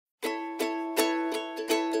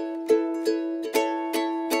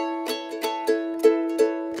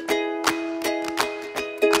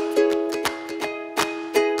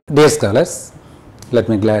Dear scholars, let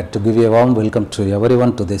me glad to give you a warm welcome to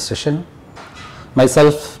everyone to this session.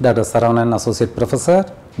 Myself, Dr. SARAVANAN, Associate Professor,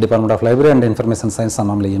 Department of Library and Information Science,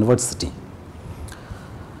 Annamala University.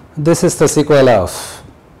 This is the sequel of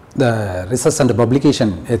the Research and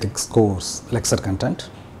Publication Ethics course lecture content.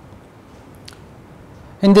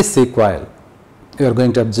 In this sequel, you are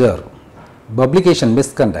going to observe publication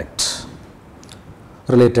misconduct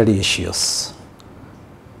related issues.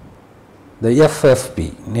 The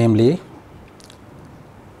FFP, namely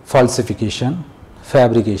falsification,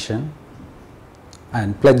 fabrication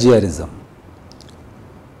and plagiarism.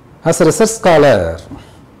 As a research scholar,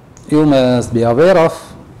 you must be aware of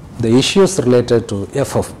the issues related to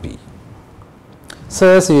FFP.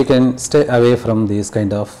 So as you can stay away from these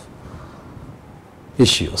kind of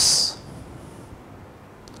issues.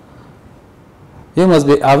 You must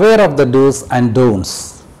be aware of the do's and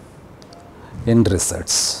don'ts in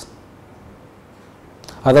research.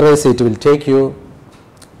 Otherwise, it will take you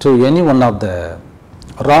to any one of the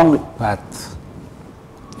wrong path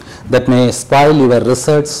that may spoil your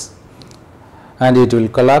research and it will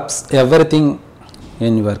collapse everything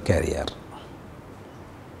in your career.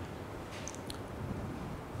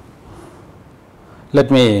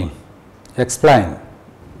 Let me explain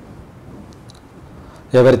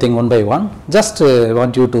everything one by one. Just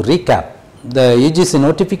want you to recap the UGC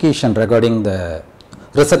notification regarding the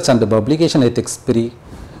Research and Publication Ethics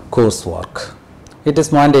pre-coursework. It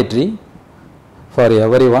is mandatory for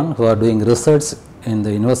everyone who are doing research in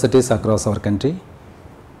the universities across our country.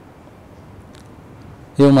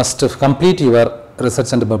 You must complete your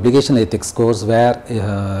Research and Publication Ethics course where you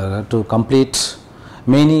have to complete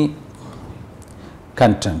many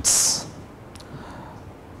contents.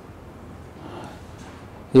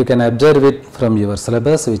 You can observe it from your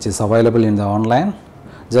syllabus, which is available in the online.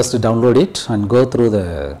 Just download it and go through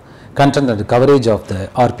the content and coverage of the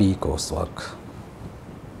RPE coursework.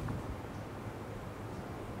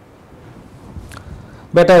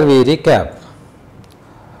 Better we recap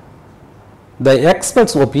the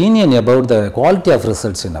experts' opinion about the quality of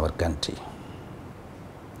research in our country.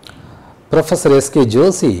 Professor S.K.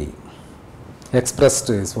 Joshi expressed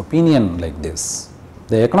his opinion like this: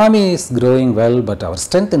 the economy is growing well, but our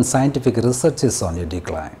strength in scientific research is on a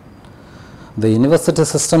decline. The university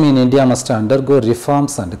system in India must undergo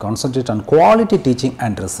reforms and concentrate on quality teaching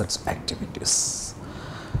and research activities.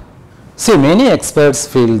 See, many experts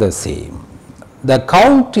feel the same. The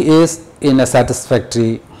count is in a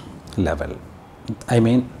satisfactory level. I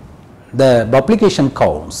mean, the publication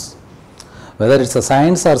counts, whether it's a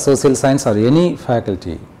science or social science or any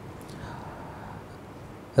faculty,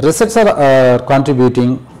 researchers are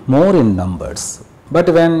contributing more in numbers. But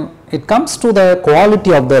when it comes to the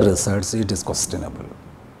quality of the research, it is questionable.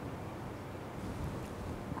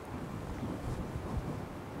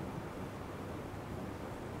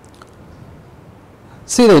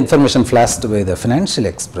 See the information flashed by the Financial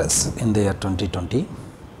Express in the year 2020.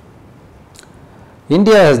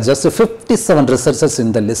 India has just 57 researchers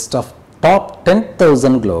in the list of top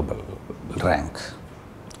 10,000 global rank.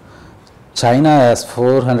 China has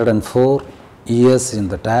 404 years in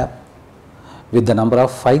the tab with the number of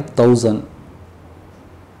 5,000.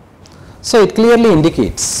 So it clearly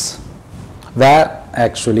indicates where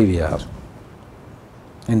actually we are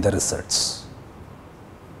in the research.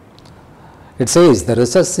 It says the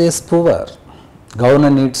research is poor.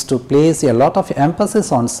 Government needs to place a lot of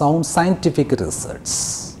emphasis on sound scientific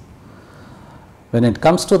research. When it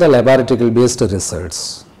comes to the laboratory based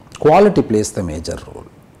research, quality plays the major role.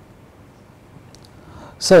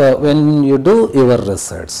 So when you do your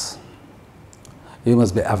research, you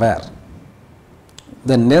must be aware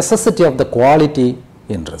the necessity of the quality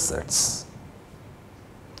in research.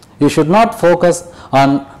 You should not focus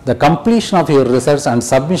on the completion of your research and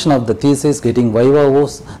submission of the thesis, getting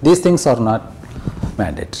viva-voce. These things are not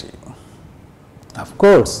mandatory. Of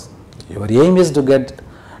course, your aim is to get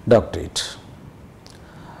doctorate,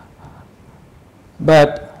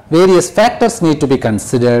 but various factors need to be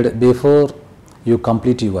considered before you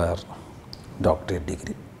complete your doctorate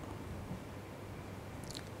degree.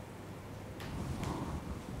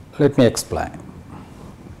 Let me explain.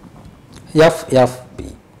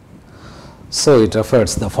 FFP. So it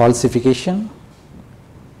refers the falsification,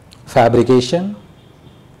 fabrication,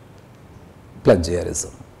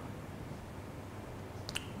 plagiarism.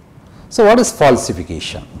 So what is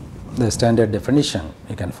falsification? The standard definition,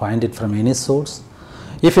 you can find it from any source.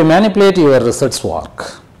 If you manipulate your research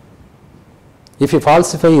work, if you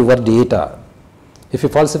falsify your data, if you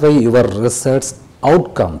falsify your research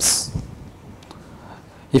outcomes,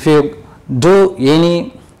 if you do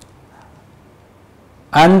any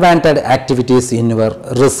unwanted activities in your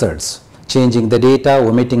research, changing the data,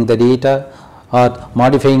 omitting the data, or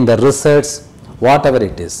modifying the research, whatever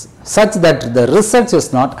it is, such that the research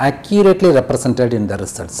is not accurately represented in the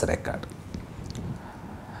research record.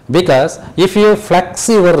 Because if you flex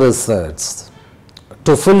your research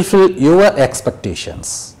to fulfill your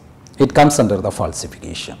expectations, it comes under the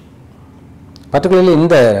falsification. Particularly in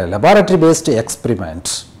the laboratory based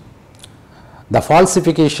experiment, the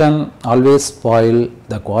falsification always spoil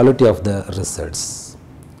the quality of the research.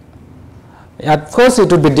 Of course, it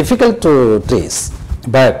would be difficult to trace,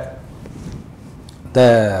 but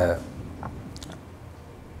the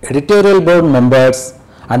editorial board members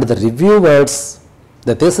and the reviewers,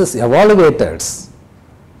 the thesis evaluators,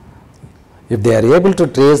 if they are able to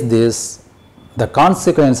trace this, the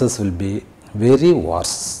consequences will be very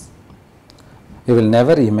worse. You will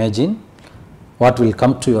never imagine what will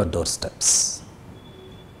come to your doorsteps.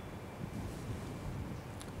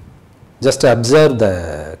 Just observe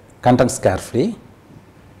the contents carefully.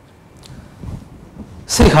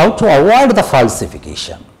 See how to avoid the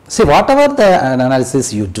falsification. See, whatever the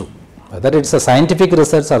analysis you do, whether it is a scientific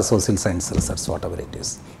research or social science research, whatever it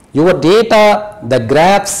is, your data, the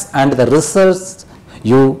graphs and the research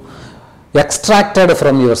you extracted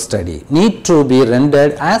from your study need to be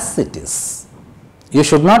rendered as it is. You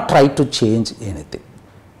should not try to change anything.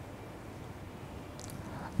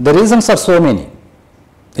 The reasons are so many.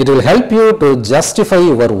 It will help you to justify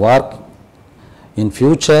your work in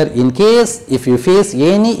future in case if you face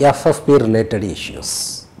any FFP related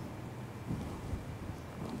issues.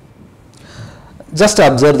 Just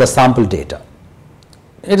observe the sample data.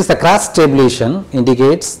 It is the cross tabulation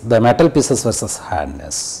indicates the metal pieces versus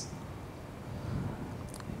hardness.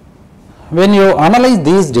 When you analyze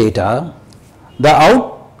these data, the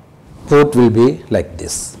output will be like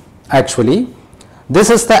this. Actually, this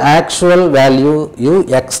is the actual value you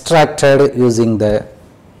extracted using the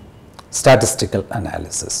statistical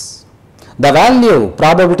analysis. The value,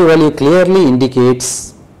 probability value, clearly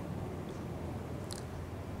indicates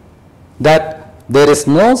that there is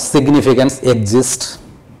no significance exists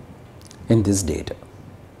in this data.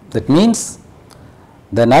 That means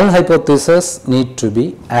the null hypothesis need to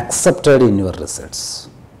be accepted in your research.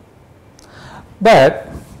 But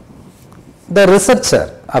the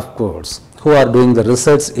researcher, of course, who are doing the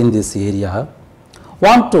research in this area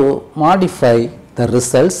want to modify the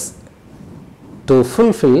results to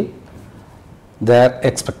fulfill their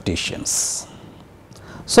expectations.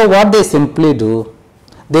 So what they simply do,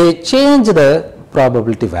 they change the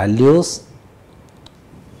probability values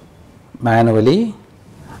manually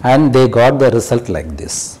and they got the result like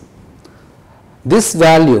this. This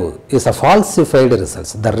value is a falsified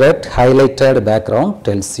result. The red highlighted background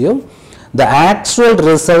tells you the actual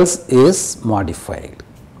results is modified.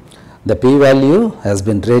 The p-value has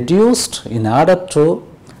been reduced in order to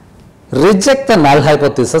reject the null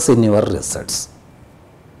hypothesis in your research.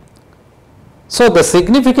 So the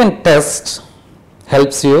significant test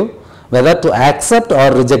helps you whether to accept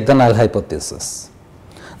or reject the null hypothesis.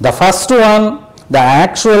 The first one, the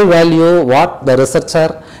actual value what the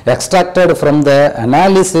researcher extracted from the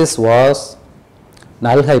analysis was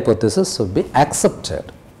null hypothesis should be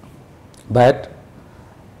accepted. But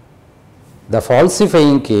the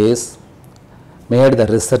falsifying case made the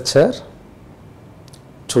researcher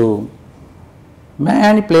to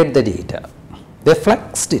manipulate the data. They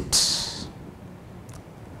flexed it.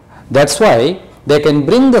 That's why they can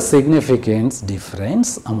bring the significance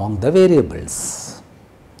difference among the variables.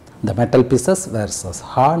 The metal pieces versus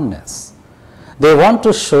hardness. They want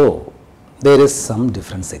to show there is some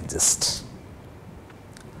difference exists.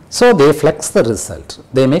 So they flex the result.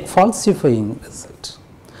 They make falsifying result.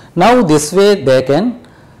 Now this way they can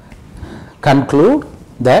conclude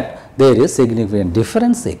that there is significant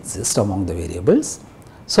difference exists among the variables.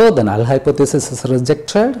 So the null hypothesis is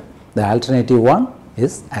rejected. The alternative one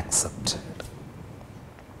is accepted.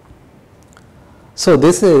 So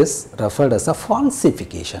this is referred as a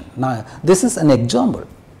falsification. Now this is an example.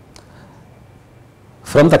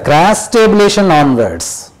 From the cross tabulation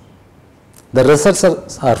onwards, the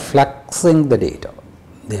researchers are flexing the data.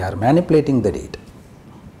 They are manipulating the data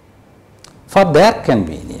for their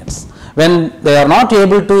convenience. When they are not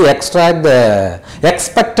able to extract the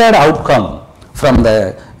expected outcome from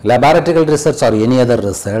the laboratory research or any other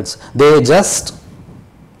research, they just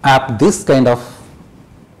apt this kind of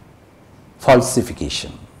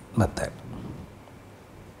falsification method.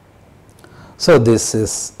 So this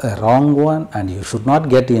is a wrong one and you should not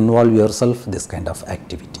get involved yourself this kind of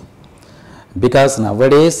activity. Because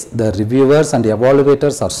nowadays the reviewers and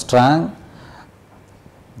evaluators are strong.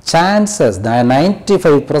 chances, the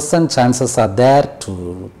 95% chances are there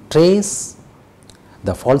to trace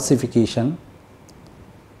the falsification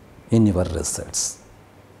in your results.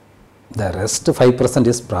 The rest 5%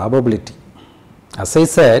 is probability. As I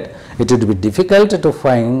said, it would be difficult to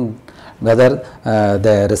find whether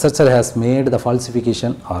the researcher has made the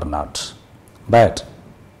falsification or not. But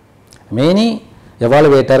many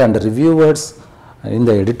evaluator and reviewers in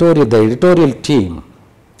the editorial team,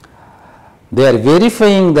 they are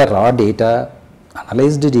verifying the raw data,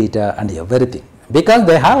 analyzed data and everything, because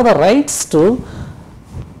they have the rights to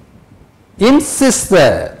insist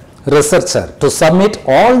the researcher to submit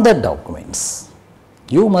all the documents.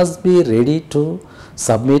 You must be ready to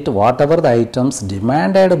submit whatever the items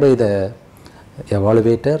demanded by the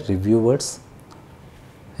evaluator, reviewers,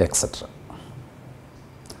 etc.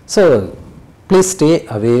 So, please stay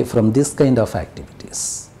away from this kind of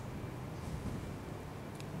activities.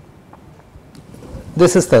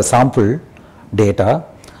 This is the sample data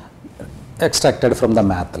extracted from the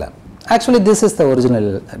math lab. Actually, this is the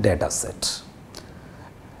original data set,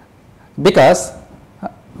 because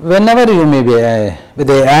whenever you may be,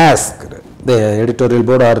 they ask the editorial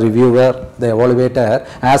board or reviewer, the evaluator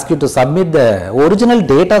ask you to submit the original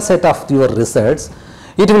data set of your research,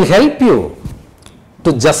 it will help you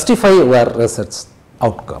to justify your research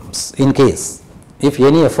outcomes in case if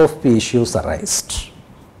any FFP issues arise.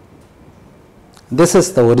 This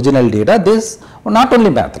is the original data. This not only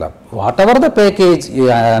MATLAB, whatever the package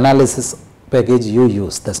analysis package you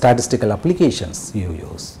use, the statistical applications you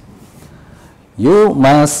use, you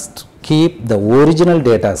must keep the original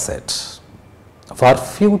data set for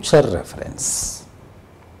future reference.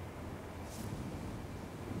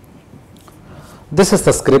 This is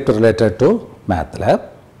the script related to MATLAB.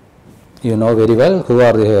 You know very well, who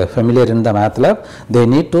are familiar in the MATLAB, they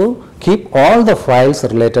need to keep all the files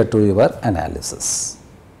related to your analysis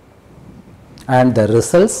and the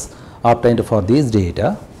results obtained for these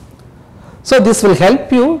data. So, this will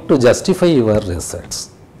help you to justify your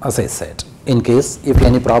results, as I said, in case if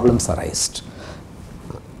any problems arise,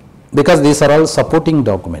 because these are all supporting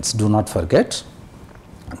documents. Do not forget,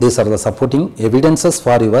 these are the supporting evidences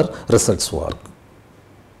for your research work.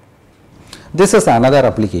 This is another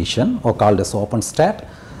application called as OpenStat.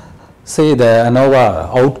 See, the ANOVA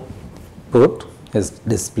output is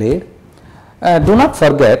displayed. Do not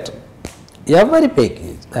forget, every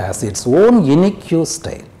package has its own unique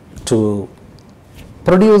style to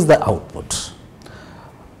produce the output.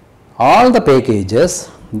 All the packages,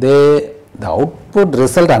 the output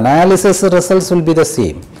result analysis results will be the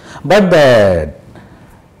same, but the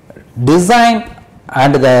design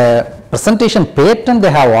and the presentation pattern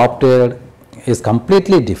they have opted is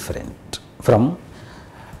completely different from,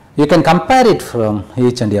 you can compare it from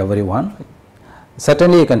each and every one.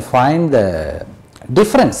 Certainly you can find the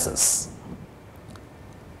differences.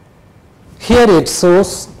 Here it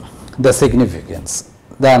shows the significance.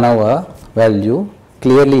 The ANOVA value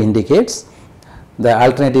clearly indicates the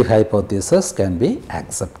alternative hypothesis can be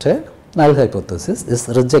accepted, null hypothesis is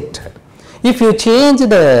rejected. If you change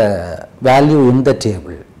the value in the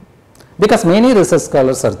table, because many research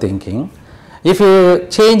scholars are thinking, if you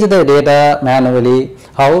change the data manually,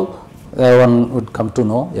 how one would come to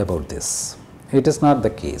know about this? It is not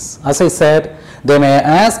the case. As I said, they may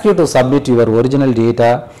ask you to submit your original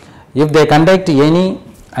data. If they conduct any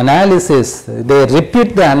analysis, they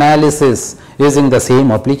repeat the analysis using the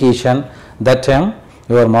same application, that time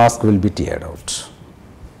your mask will be teared out.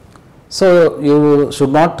 So, you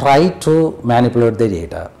should not try to manipulate the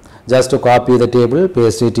data, just to copy the table,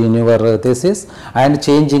 paste it in your thesis and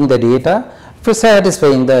changing the data for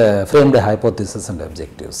satisfying the framed hypothesis and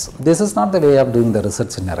objectives. This is not the way of doing the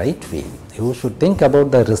research in a right way. You should think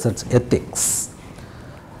about the research ethics.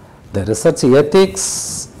 The research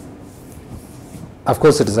ethics, of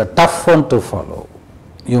course, it is a tough one to follow.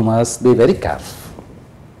 You must be very careful.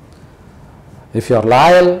 If you are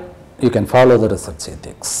loyal, you can follow the research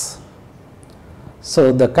ethics.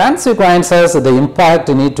 So, the consequences, the impact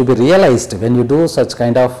need to be realized when you do such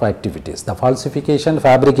kind of activities. The falsification,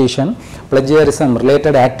 fabrication, plagiarism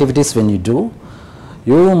related activities when you do,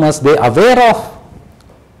 you must be aware of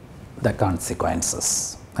the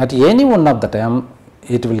consequences. At any one of the time,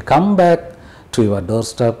 it will come back to your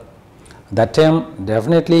doorstep. That time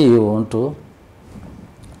definitely you want to,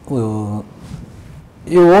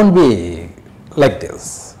 you won't be like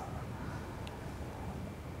this,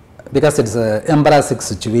 because it is an embarrassing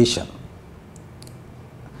situation.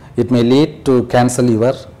 It may lead to cancel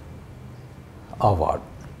your award.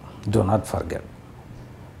 Do not forget.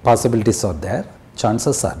 Possibilities are there,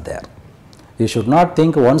 chances are there. You should not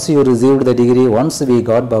think once you received the degree, once we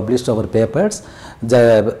got published our papers,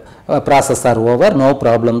 the process are over, no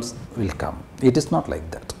problems will come. It is not like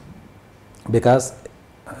that, because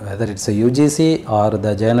whether it's a UGC or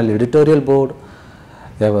the journal editorial board,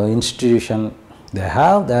 the institution, they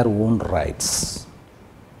have their own rights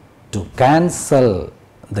to cancel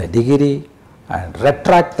the degree and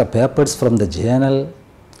retract the papers from the journal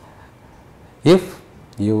if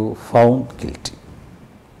you found guilty,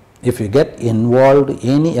 if you get involved in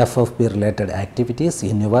any FFP related activities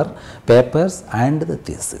in your papers and the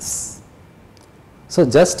thesis. So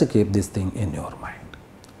just to keep this thing in your mind.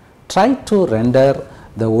 Try to render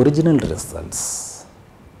the original results.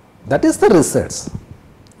 That is the results.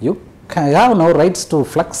 You have no rights to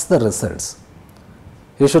flux the results.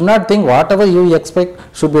 You should not think whatever you expect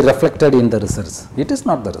should be reflected in the results. It is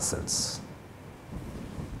not the results.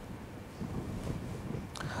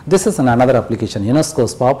 This is another application,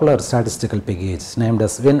 UNESCO's popular statistical package named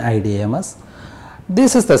as WinIDMS.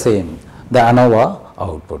 This is the same, the ANOVA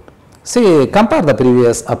output. See, compare the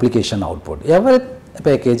previous application output. Every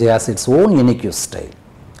package has its own unique style.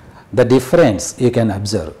 The difference you can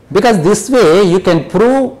observe, because this way you can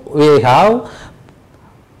prove we have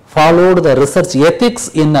followed the research ethics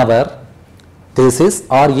in our thesis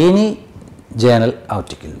or any journal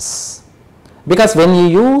articles. Because when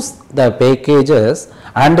you use the packages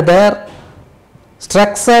and their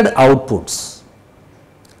structured outputs,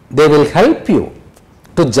 they will help you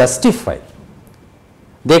to justify.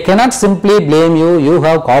 They cannot simply blame you, you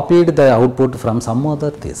have copied the output from some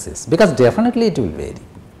other thesis, because definitely it will vary.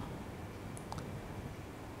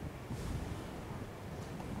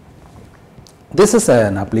 This is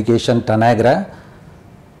an application Tanagra.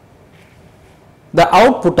 The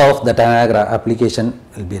output of the Tanagra application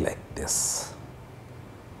will be like this.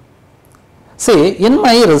 See, in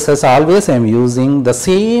my research always I am using the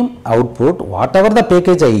same output, whatever the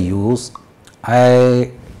package I use,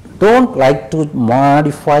 I don't like to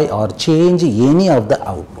modify or change any of the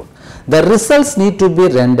output. The results need to be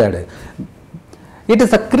rendered. It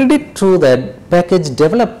is a credit to the package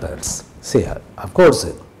developers. See, of course,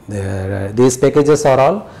 these packages are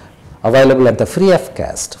all available at the free of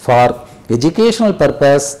cost. For educational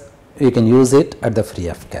purpose, you can use it at the free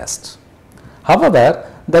of cost.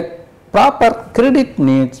 However, the proper credit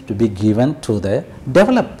needs to be given to the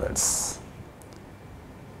developers.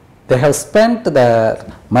 They have spent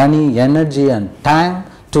their money, energy and time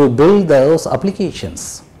to build those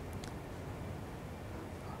applications.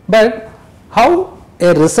 But how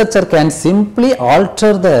a researcher can simply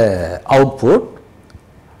alter the output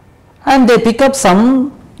and they pick up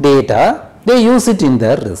some data, they use it in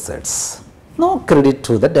their research. No credit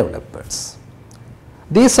to the developers.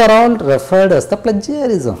 These are all referred as the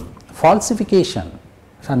plagiarism, falsification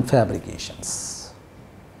and fabrications.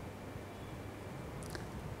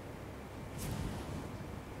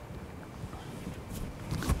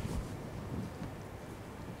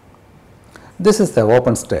 This is the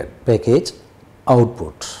OpenStrat package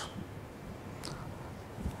output.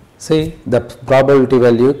 See, the probability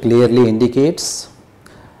value clearly indicates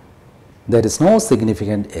there is no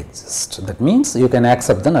significant exist. That means you can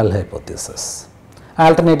accept the null hypothesis.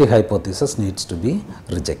 Alternative hypothesis needs to be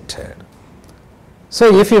rejected.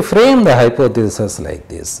 So, if you frame the hypothesis like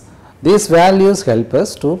this, these values help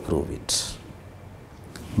us to prove it.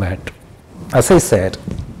 But as I said,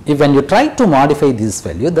 if when you try to modify this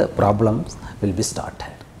value, the problems will be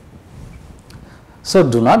started. So,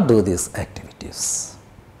 do not do these activities.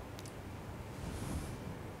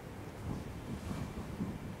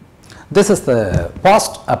 This is the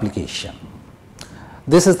post application.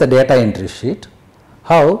 This is the data entry sheet.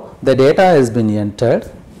 How the data has been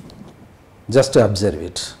entered, just to observe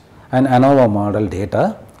it. An ANOVA model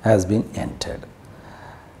data has been entered.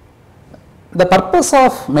 The purpose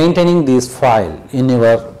of maintaining this file in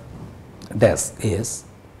your desk is,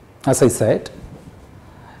 as I said,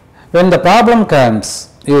 when the problem comes,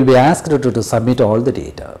 you will be asked to submit all the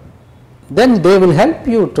data. Then they will help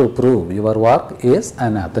you to prove your work is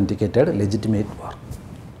an authenticated, legitimate work.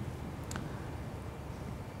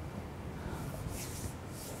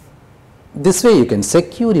 This way you can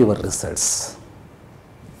secure your results.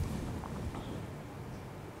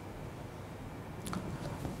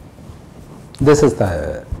 This is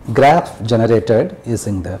the graph generated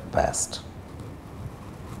using the past.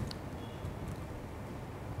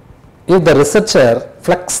 If the researcher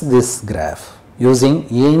flux this graph using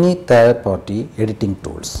any third party editing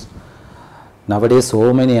tools. Nowadays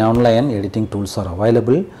so many online editing tools are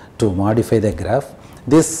available to modify the graph.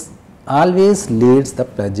 This always leads the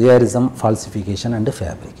plagiarism, falsification and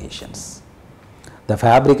fabrications. The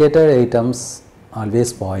fabricated items always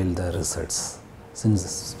spoil the results, since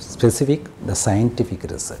specific the scientific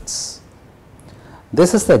results.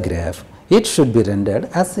 This is the graph. It should be rendered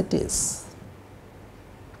as it is.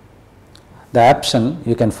 The option,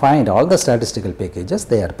 you can find all the statistical packages,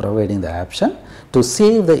 they are providing the option to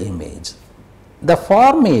save the image. The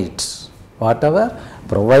format, whatever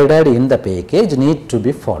provided in the package, need to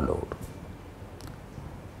be followed.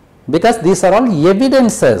 Because these are all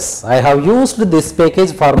evidences. I have used this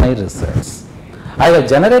package for my results. I have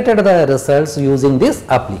generated the results using this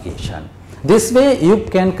application. This way you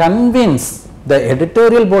can convince the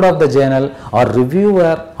editorial board of the journal or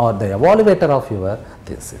reviewer or the evaluator of your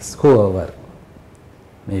thesis, whoever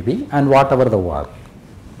maybe, and whatever the work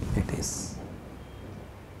it is.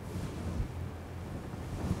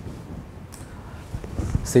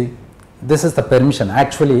 See, this is the permission.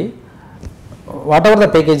 Actually, whatever the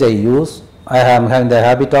package I use, I am having the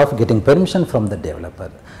habit of getting permission from the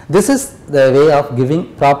developer. This is the way of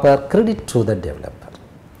giving proper credit to the developer.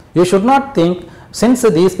 You should not think, since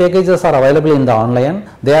these packages are available in the online,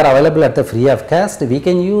 they are available at the free of cost, we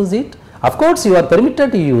can use it. Of course, you are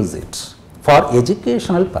permitted to use it for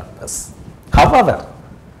educational purpose. However,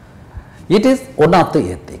 it is one of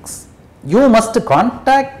the ethics. You must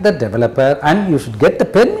contact the developer and you should get the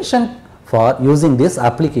permission for using this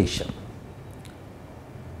application.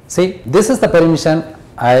 See, this is the permission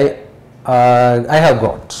I have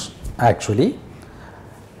got actually.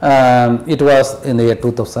 It was in the year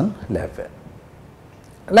 2011.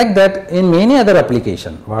 Like that, in many other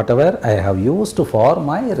applications, whatever I have used for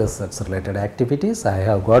my research related activities, I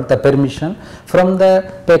have got the permission from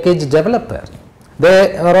the package developer.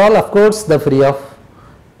 They are all, of course, the free of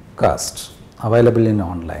cost available in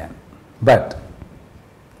online. But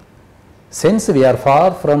since we are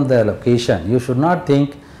far from the location, you should not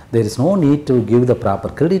think there is no need to give the proper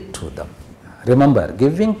credit to them. Remember,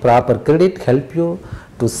 giving proper credit help you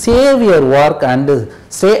to save your work and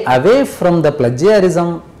stay away from the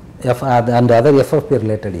plagiarism and other FFP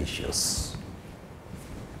related issues.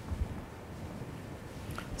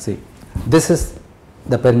 See, this is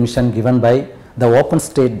the permission given by the open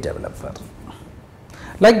state developer.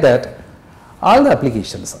 Like that, all the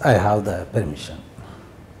applications I have the permission.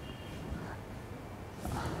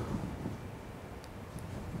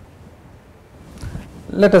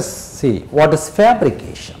 Let us see what is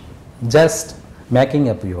fabrication. Just making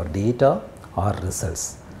up your data or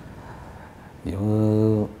results.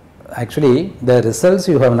 Actually, the results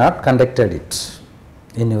you have not conducted it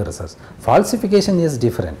in your results. Falsification is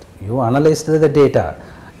different. You analyzed the data,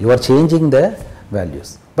 you are changing the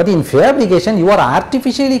values. But in fabrication, you are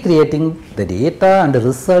artificially creating the data and the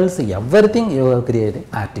results, everything you are creating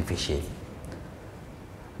artificially.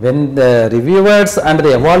 When the reviewers and the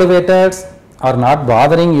evaluators are not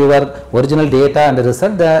bothering your original data and the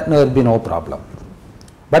result, there will be no problem.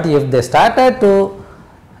 But if they started to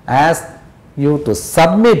ask you to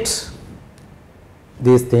submit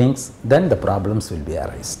these things, then the problems will be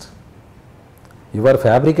arised. Your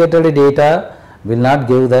fabricated data will not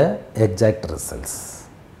give the exact results.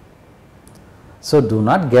 So do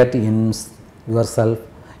not get in yourself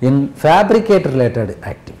in fabricate related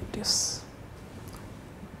activities.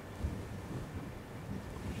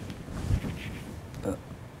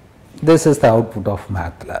 This is the output of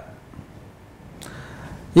MATLAB.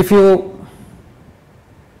 If you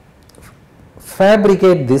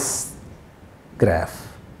fabricate this graph,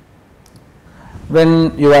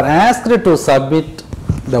 when you are asked to submit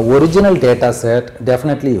the original data set,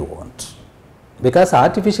 definitely you won't, because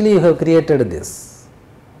artificially you have created this.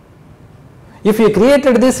 If you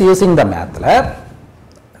created this using the MATLAB,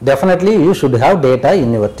 definitely you should have data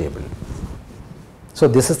in your table. So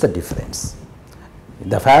this is the difference.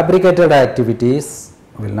 The fabricated activities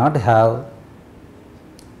will not have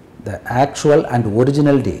the actual and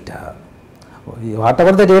original data.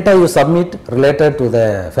 Whatever the data you submit related to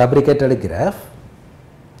the fabricated graph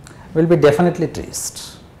will be definitely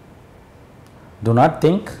traced. Do not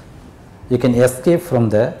think you can escape from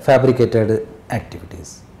the fabricated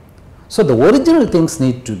activities. So the original things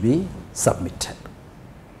need to be submitted.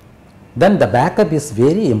 Then the backup is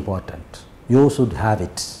very important. You should have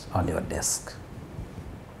it on your desk.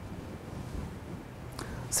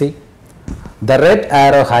 See, the red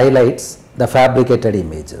arrow highlights the fabricated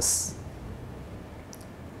images.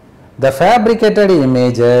 The fabricated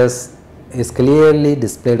images is clearly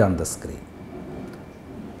displayed on the screen.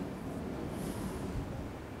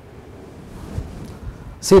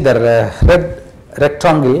 See, the red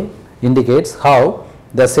rectangle indicates how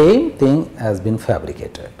the same thing has been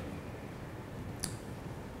fabricated.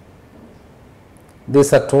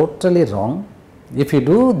 These are totally wrong. If you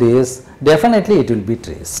do this, definitely it will be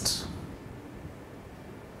traced.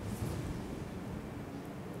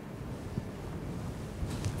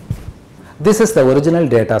 This is the original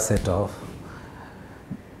data set of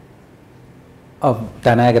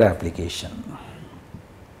Tanagra application.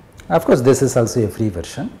 Of course, this is also a free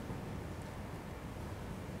version.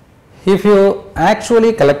 If you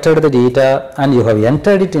actually collected the data and you have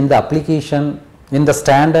entered it in the application in the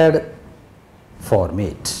standard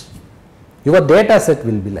format, your data set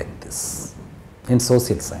will be like this in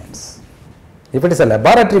social science. If it is a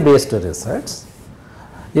laboratory based research,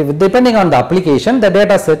 depending on the application, the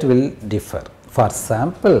data set will differ. For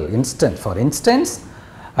instance,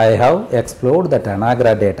 I have explored the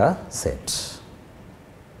Tanagra data set.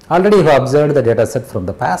 Already you have observed the data set from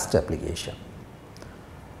the past application.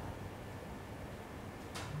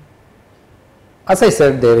 As I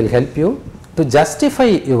said, they will help you to justify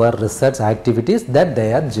your research activities that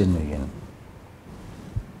they are genuine.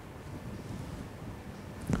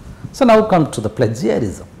 So now come to the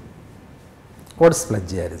plagiarism. What is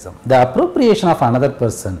plagiarism? The appropriation of another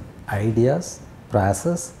person ideas,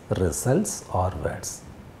 process, results or words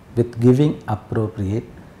with giving appropriate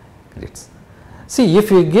credits. See, if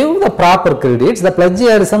you give the proper credits, the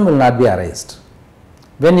plagiarism will not be arised.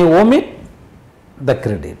 When you omit the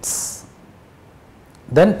credits,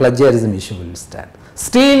 then plagiarism issue will start.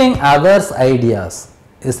 Stealing others' ideas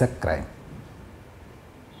is a crime.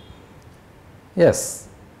 Yes.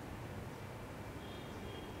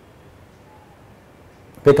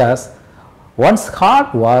 Because one's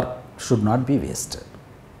hard work should not be wasted.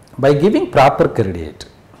 By giving proper credit,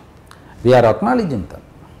 we are acknowledging them.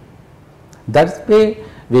 That way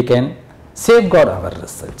we can safeguard our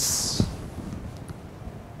research.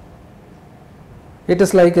 It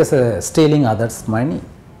is like stealing others' money,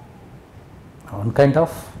 one kind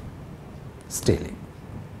of stealing.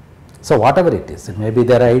 So whatever it is, it may be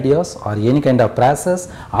their ideas or any kind of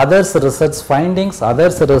process, others' research findings,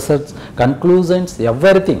 others' research conclusions,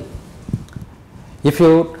 everything. If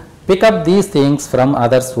you pick up these things from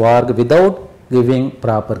others' work without giving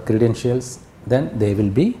proper credentials, then they will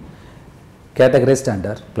be categorized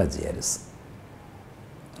under plagiarism.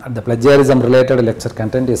 And the plagiarism related lecture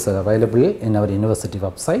content is available in our university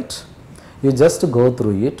website. You just go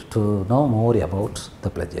through it to know more about the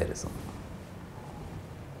plagiarism.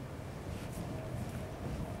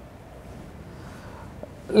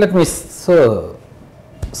 Let me show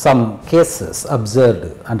some cases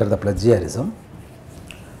observed under the plagiarism.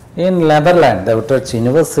 In Netherlands, the Utrecht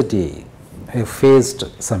University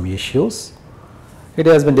faced some issues. It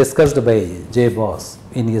has been discussed by J. Boss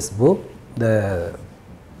in his book, The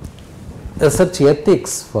Research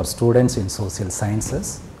Ethics for Students in Social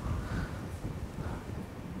Sciences.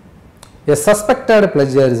 A suspected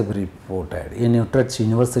plagiarism reported in Utrecht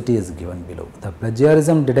University is given below. The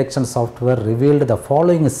plagiarism detection software revealed the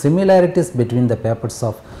following similarities between the papers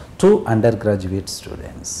of two undergraduate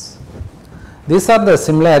students. These are the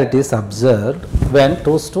similarities observed when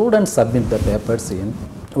two students submit the papers in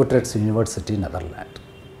Utrecht University, Netherlands.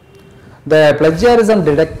 The plagiarism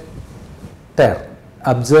detector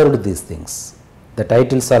observed these things. The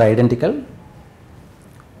titles are identical.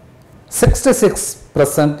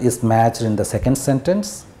 66% is matched in the second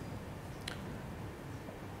sentence.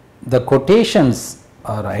 The quotations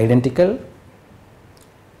are identical.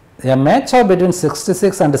 A match of between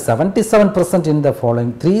 66 and 77% in the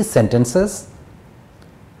following three sentences,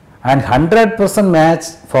 and 100% match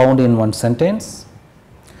found in one sentence,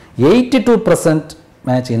 82%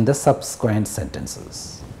 match in the subsequent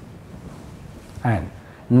sentences, and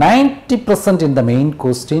 90% in the main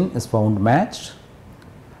question is found matched,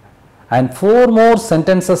 and 4 more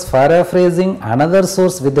sentences paraphrasing another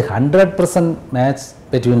source with the 100% match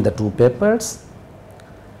between the two papers,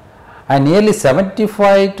 and nearly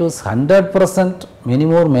 75 to 100% many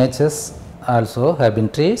more matches also have been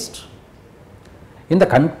traced. In the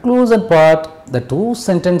conclusion part, the two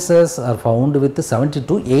sentences are found with 70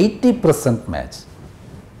 to 80% match.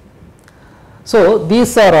 So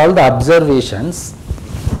these are all the observations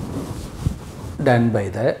done by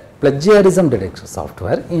the plagiarism detection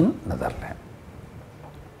software in Netherlands.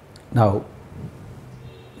 Now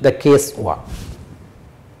the case 1.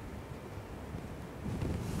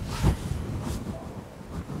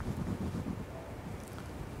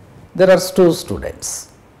 There are two students.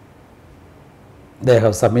 They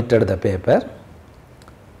have submitted the paper.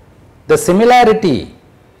 The similarity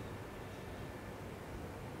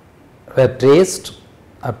were traced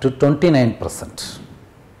up to 29%.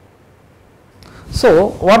 So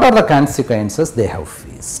what are the consequences they have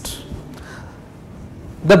faced?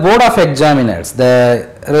 The Board of Examiners, the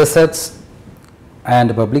Research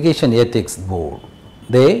and Publication Ethics Board,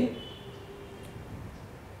 they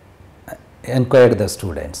inquired the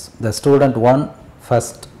students. The student 1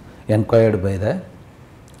 first inquired by the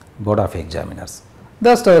Board of Examiners.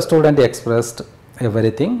 The student expressed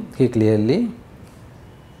everything. He clearly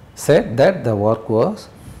said that the work was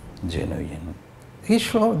genuine.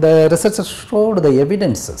 The researcher showed the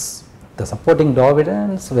evidences. The supporting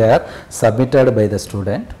evidence were submitted by the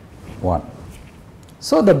student 1.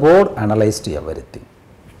 So the board analyzed everything.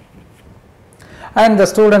 And the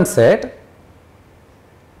student said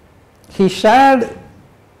he shared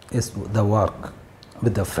the work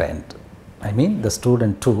with the friend. I mean, the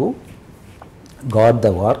student 2 got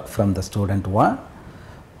the work from the student 1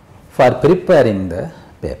 for preparing the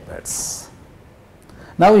papers.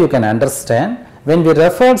 Now you can understand, when we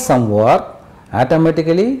refer some work,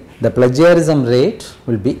 automatically the plagiarism rate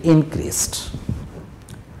will be increased.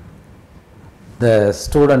 The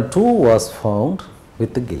student 2 was found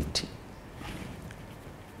with guilty.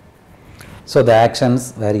 So the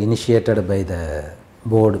actions were initiated by the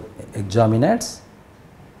board examiners.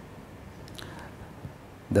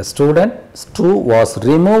 The student 2 was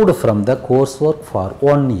removed from the coursework for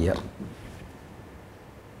 1 year.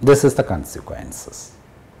 This is the consequences.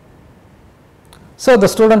 So the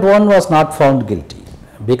student 1 was not found guilty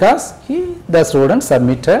because the student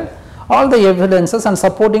submitted all the evidences and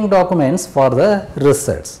supporting documents for the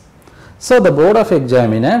research. So the board of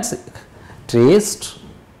examiners traced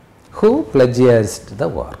who plagiarized the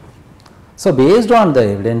work. So based on the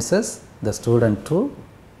evidences, the student 2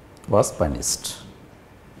 was punished.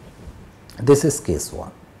 This is case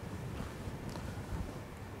 1.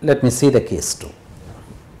 Let me see the case 2.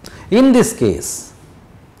 In this case,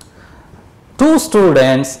 2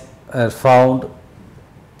 students are found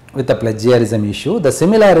with the plagiarism issue. The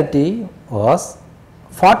similarity was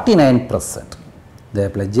 49%. The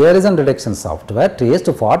plagiarism detection software traced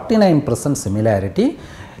 49% similarity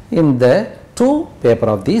in the 2 paper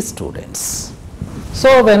of these students.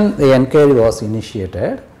 So when the inquiry was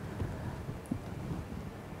initiated,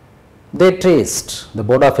 the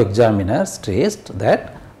board of examiners traced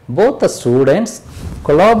that both the students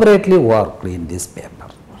collaboratively worked in this paper.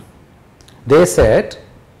 They said,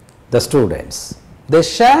 the students, they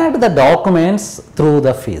shared the documents through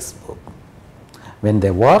the Facebook. When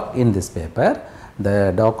they work in this paper,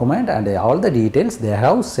 the document and all the details, they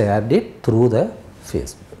have shared it through the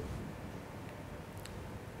Facebook.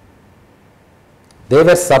 They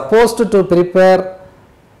were supposed to prepare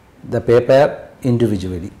the paper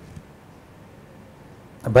individually,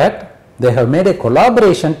 but they have made a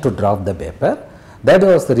collaboration to draft the paper. That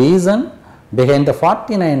was the reason behind the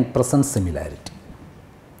 49% similarity.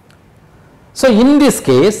 So in this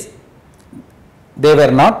case, they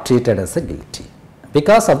were not treated as a guilty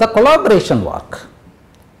because of the collaboration work.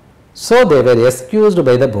 So they were excused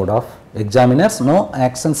by the board of examiners. No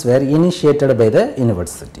actions were initiated by the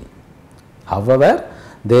university. However,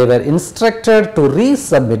 they were instructed to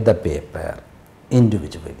resubmit the paper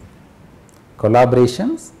individually.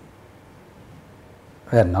 Collaborations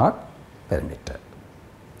were not permitted.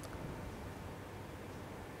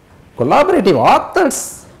 Collaborative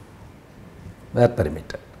authors were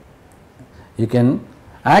permitted. You can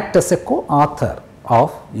act as a co-author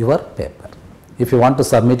of your paper. If you want to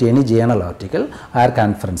submit any journal article or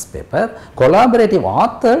conference paper, collaborative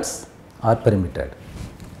authors are permitted.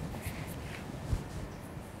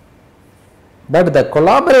 But the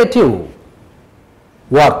collaborative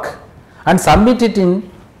work and submit it in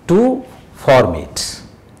 2 formats,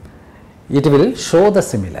 it will show the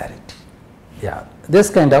similarity. Yeah, this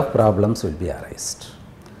kind of problems will be arised.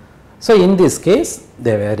 So in this case,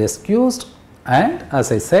 they were excused, and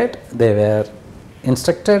as I said, they were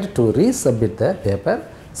instructed to resubmit the paper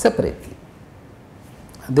separately.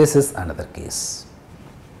 This is another case.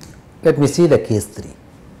 Let me see the case 3.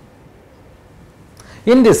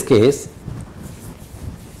 In this case,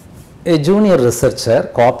 a junior researcher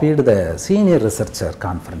copied the senior researcher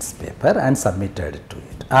conference paper and submitted it to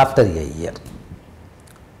it after a year.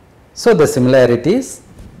 So the similarities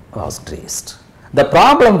was traced. The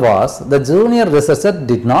problem was the junior researcher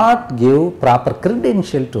did not give proper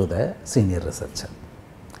credential to the senior researcher.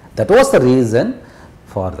 That was the reason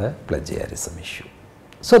for the plagiarism issue.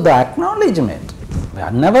 So the acknowledgement,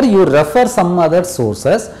 whenever you refer some other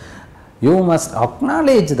sources, you must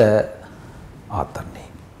acknowledge the author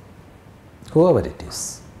name, whoever it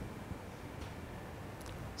is.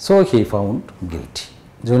 So he found guilty.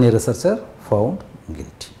 Junior researcher found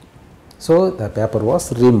guilty. So the paper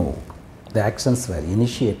was removed. The actions were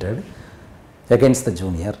initiated against the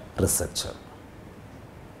junior researcher.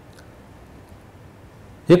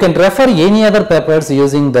 You can refer any other papers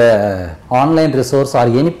using the online resource or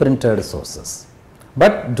any printed sources.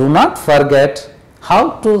 But do not forget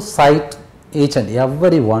how to cite each and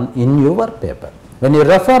every one in your paper. When you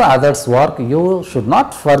refer others' work, you should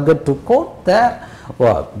not forget to quote their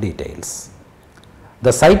work details.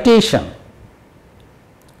 The citation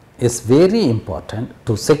is very important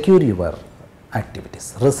to secure your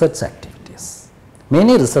activities, research activities.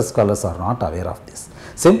 Many research scholars are not aware of this.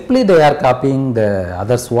 Simply they are copying the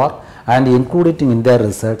others' work and including it in their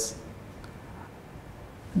research.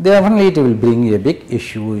 Definitely it will bring a big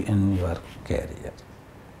issue in your career.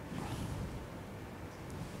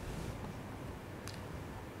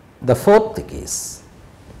 The fourth case,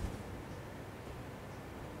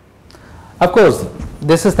 of course,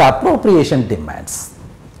 this is the appropriation demands.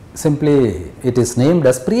 Simply it is named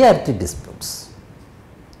as priority disputes.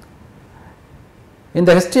 In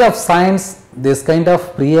the history of science, this kind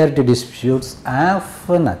of priority disputes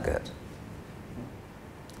often occur.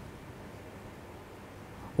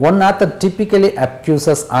 One author typically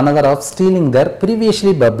accuses another of stealing their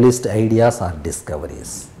previously published ideas or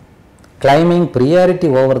discoveries, claiming priority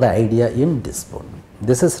over the idea in dispute.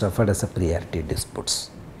 This is referred as a priority disputes.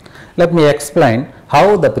 Let me explain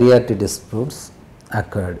how the priority disputes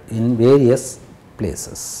occurred in various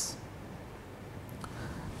places.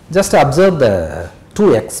 Just observe the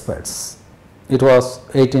two experts. It was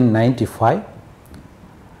 1895.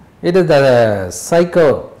 It is the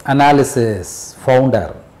psychoanalysis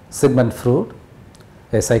founder Sigmund Freud,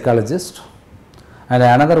 a psychologist, and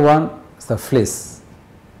another one is the Fliss,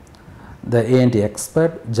 the A&T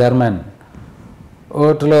expert, German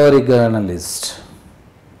otolaryngologist.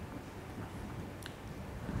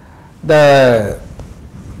 The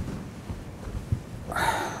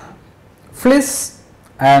Fliss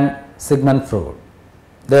and Sigmund Freud,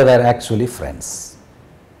 they were actually friends.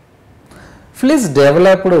 Fliss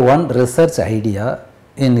developed one research idea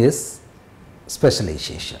in his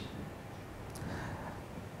specialization.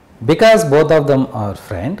 Because both of them are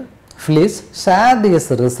friends, Fliss shared his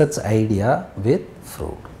research idea with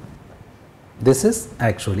Freud. This is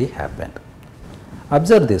actually happened.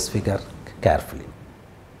 Observe this figure carefully.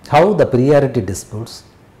 How the priority disputes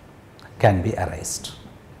can be arised.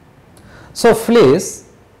 So Fliss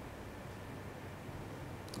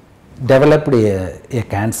developed a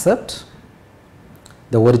concept,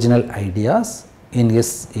 the original ideas in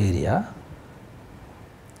his area,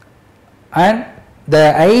 and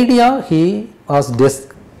the idea he was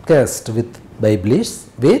discussed with Bliss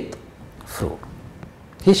with Freud.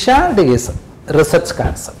 He shared his research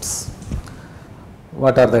concepts.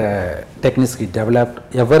 What are the techniques he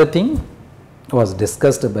developed? Everything was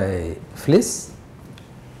discussed by Fliss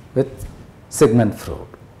with Sigmund Freud.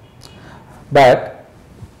 But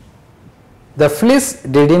the Fliss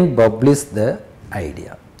didn't publish the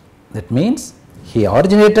idea. That means he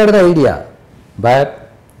originated the idea, but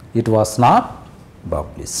it was not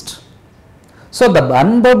published. So the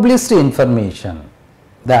unpublished information,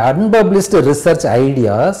 the unpublished research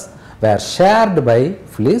ideas were shared by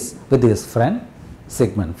Fliss with his friend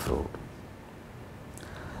Sigmund Freud.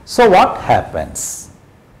 So what happens?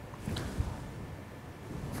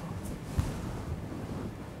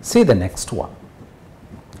 See the next one.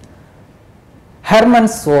 Hermann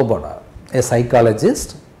Swoboda, a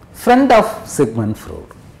psychologist, friend of Sigmund Freud.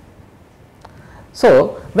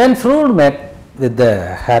 So when Freud met with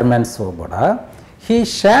the Hermann Swoboda, he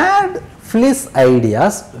shared Fliss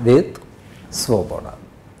ideas with Swoboda.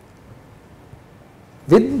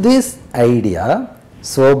 With this idea,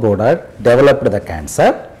 Swoboda developed the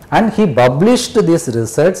concept and he published this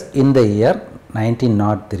research in the year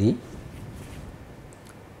 1903.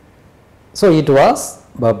 So it was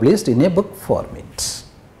published in a book format.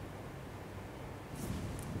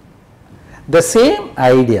 The same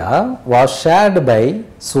idea was shared by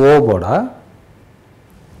Swoboda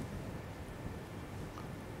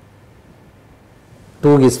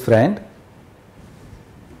to his friend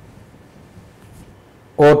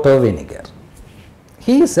Otto Weniger.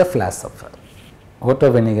 He is a philosopher.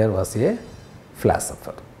 Otto Weniger was a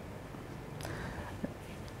philosopher.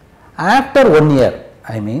 After 1 year,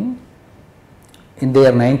 in the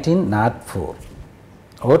year 1904,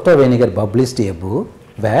 Otto Weniger published a book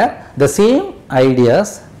where the same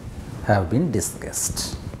ideas have been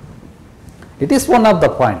discussed. It is one of the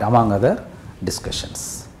point among other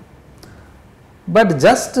discussions. But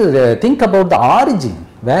just think about the origin,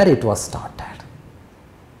 where it was started.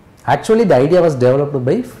 Actually, the idea was developed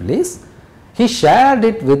by Fliss. He shared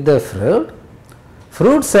it with the Freud.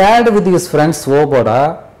 Freud shared with his friend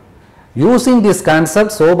Swoboda. Using this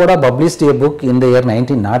concept, Swoboda published a book in the year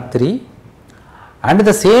 1903, and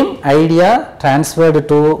the same idea transferred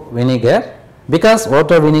to Weniger because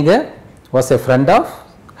Otto Weniger was a friend of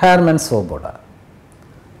Hermann Swoboda.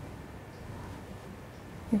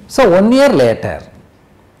 So 1 year later,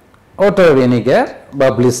 Otto Weniger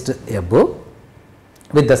published a book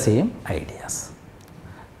with the same ideas.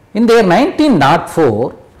 In the year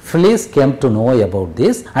 1904, Fliess came to know about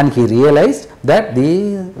this and he realized that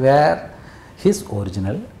these were his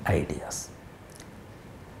original ideas.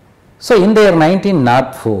 So, in the year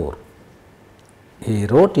 1904, he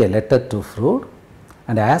wrote a letter to Freud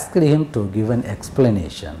and asked him to give an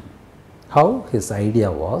explanation how his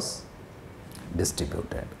idea was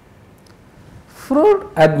distributed. Freud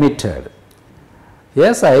admitted,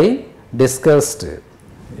 yes, I discussed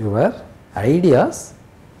your ideas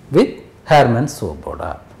with Hermann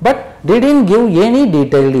Swoboda, but didn't give any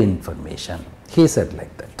detailed information. He said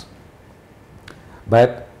like that.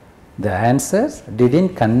 But the answers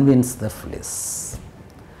didn't convince the Fliess.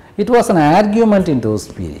 It was an argument in those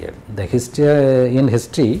periods. In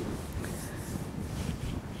history,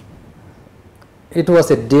 it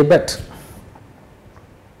was a debate,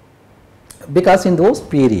 because in those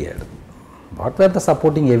periods, what were the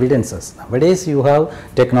supporting evidences? Nowadays you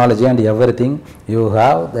have technology and everything, you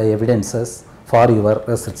have the evidences for your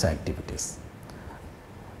research activities.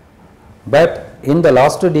 But in the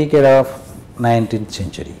last decade of 19th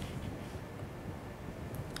century,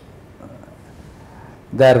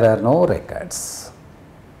 there were no records.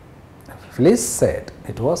 Fliess said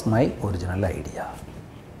it was my original idea,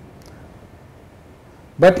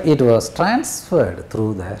 but it was transferred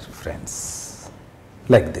through their friends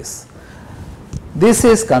like this. This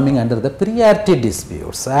is coming under the priority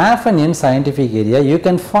disputes. Often in scientific area you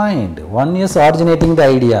can find one is originating the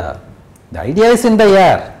idea is in the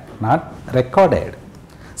air, not recorded.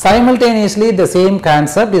 Simultaneously the same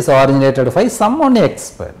concept is originated by someone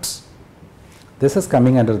expert. This is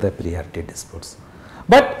coming under the priority disputes,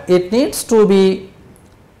 but it needs to be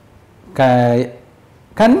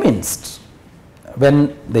convinced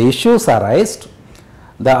when the issues arise.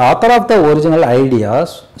 The author of the original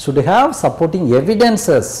ideas should have supporting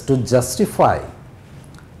evidences to justify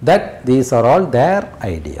that these are all their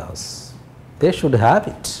ideas. They should have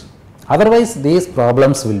it. Otherwise, these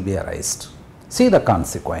problems will be arised. See the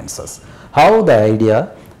consequences. How the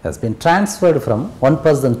idea has been transferred from one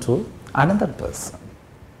person to another person.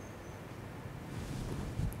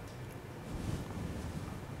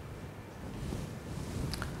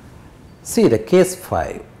 See the case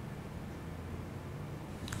 5.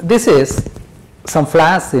 This is some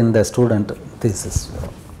flaws in the student thesis.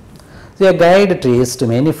 So, a guide traced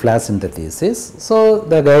many flaws in the thesis. So,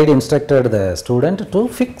 the guide instructed the student to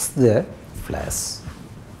fix the flaws.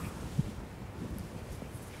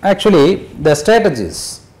 Actually, the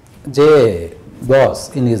strategies J.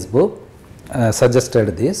 Boss in his book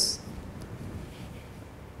suggested this.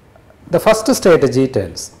 The first strategy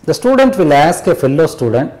tells the student will ask a fellow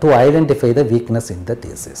student to identify the weakness in the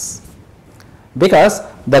thesis, because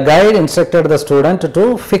the guide instructed the student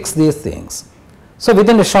to fix these things. So,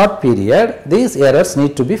 within a short period these errors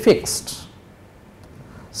need to be fixed.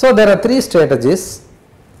 So, there are 3 strategies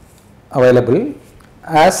available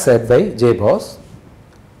as said by J. Boss.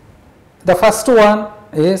 The first one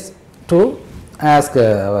is to ask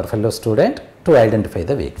our fellow student to identify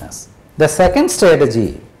the weakness. The second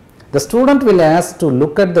strategy, the student will ask to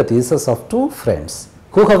look at the thesis of 2 friends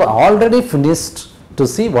who have already finished to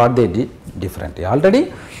see what they did differently.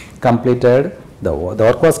 Already completed, the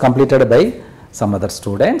work was completed by some other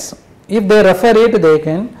students. If they refer it, they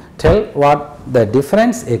can tell what the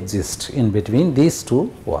difference exists in between these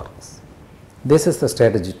 2 works. This is the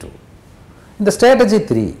strategy 2. In the strategy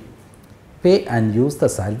 3, pay and use the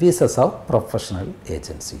services of professional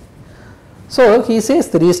agency. So, he says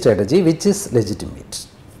 3 strategy which is legitimate.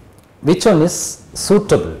 Which one is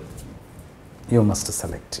suitable? You must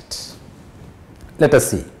select it. Let us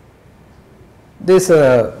see. This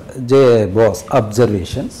J. Boss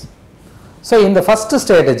observations. So, in the first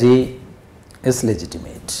strategy is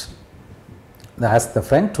legitimate. Ask the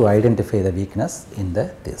friend to identify the weakness in the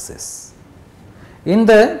thesis. In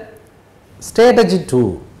the strategy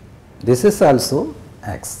 2, this is also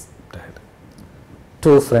accepted.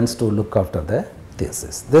 2 friends to look after the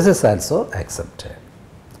thesis. This is also accepted.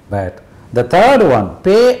 But the third one,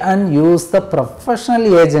 pay and use the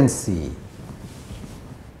professional agency,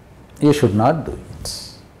 you should not do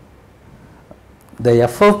it. The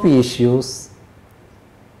FOP issues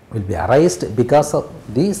will be arised because of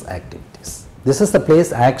these activities. This is the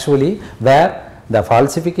place actually where the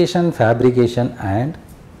falsification, fabrication and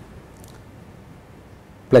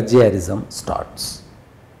plagiarism starts.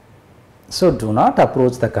 So, do not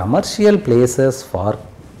approach the commercial places for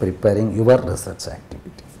preparing your research activity.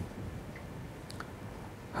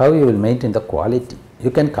 How you will maintain the quality? You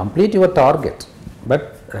can complete your target,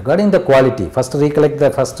 but regarding the quality, first recollect the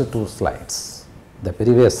first 2 slides. the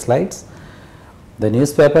previous slides, the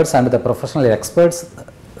newspapers and the professional experts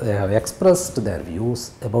have expressed their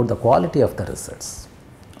views about the quality of the research.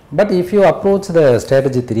 But if you approach the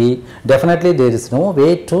strategy 3, definitely there is no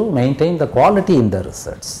way to maintain the quality in the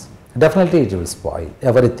research. Definitely it will spoil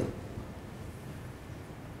everything.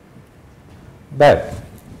 But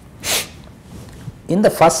in the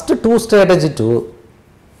first two strategy 2,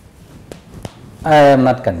 I am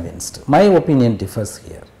not convinced. My opinion differs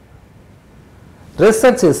here.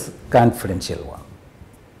 Research is confidential one.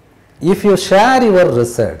 If you share your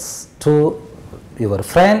research to your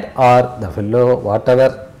friend or the fellow,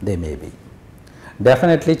 whatever they may be,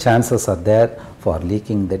 definitely chances are there for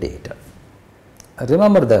leaking the data.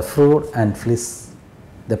 Remember the Fruit and Fliss,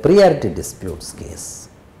 the priority disputes case.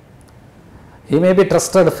 He may be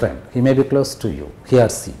trusted friend, he may be close to you, he or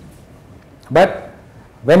she. But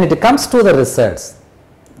when it comes to the research,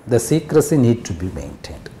 the secrecy need to be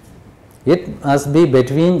maintained. It must be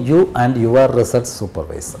between you and your research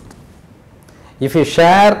supervisor. If you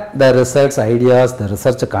share the research ideas, the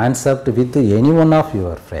research concept with any one of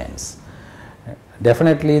your friends,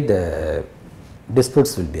 definitely the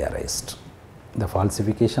disputes will be arised. The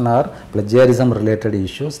falsification or plagiarism related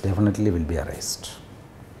issues definitely will be arised.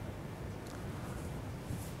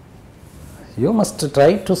 You must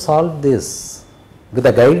try to solve this with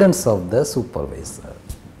the guidance of the supervisor.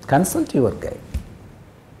 Consult your guide,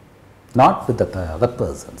 not with the other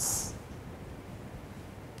persons.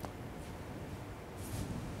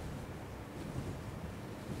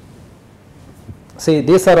 See,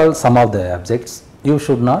 these are all some of the objects you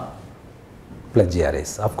should not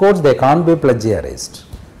plagiarize. Of course, they can't be plagiarized.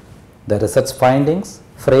 The research findings,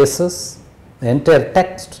 phrases, the entire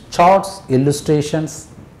text, charts, illustrations,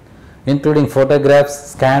 including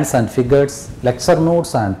photographs, scans and figures, lecture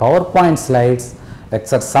notes and PowerPoint slides,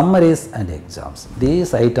 lecture summaries and exams.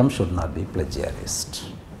 These items should not be plagiarized.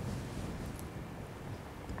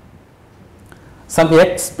 Some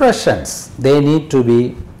expressions, they need to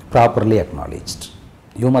be properly acknowledged.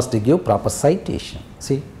 You must give proper citation.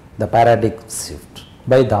 See, the paradigm shift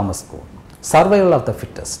by Thomas Kuhn, survival of the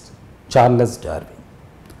fittest, Charles Darwin,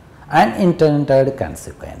 unintended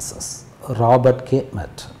consequences, Robert K.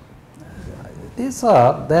 Merton. These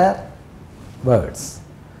are their words.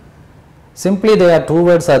 Simply they are 2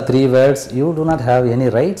 words or 3 words, you do not have any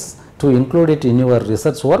rights to include it in your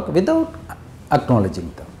research work without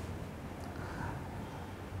acknowledging them.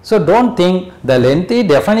 So don't think the lengthy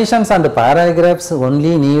definitions and paragraphs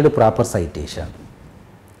only need proper citation.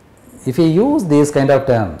 If you use these kind of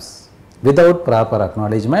terms without proper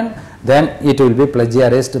acknowledgement, then it will be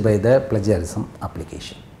plagiarized by the plagiarism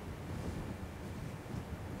application.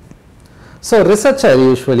 So researcher,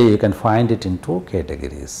 usually you can find it in 2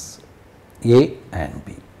 categories, A and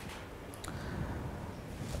B.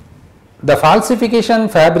 The falsification,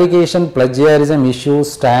 fabrication, plagiarism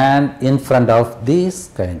issues stand in front of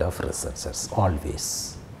these kind of researchers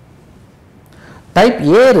always. Type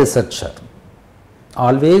A researcher,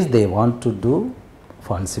 always they want to do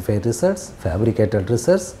falsified research, fabricated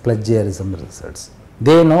research, plagiarism research.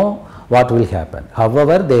 They know what will happen.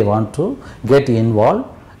 However, they want to get involved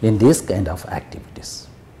in these kind of activities.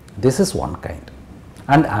 This is one kind.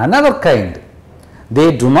 And another kind,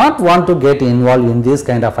 they do not want to get involved in these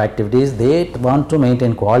kind of activities. They want to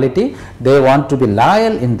maintain quality. They want to be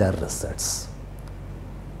loyal in their research.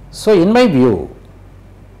 So in my view,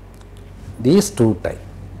 these 2 types,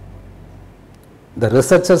 the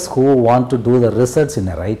researchers who want to do the research in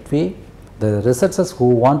a right way, the researchers who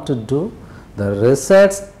want to do the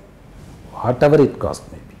research whatever it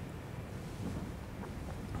costs may be.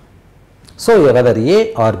 So whether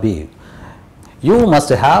A or B, you must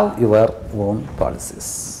have your own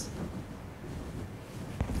policies.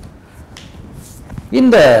 In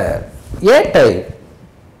the A type,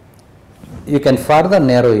 you can further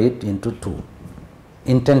narrow it into 2,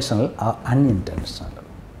 intentional or unintentional.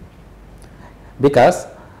 Because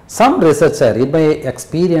some researcher, in my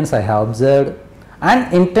experience I have observed,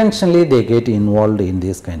 unintentionally they get involved in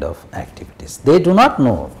these kind of activities. They do not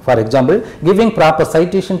know, for example, giving proper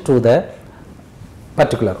citation to the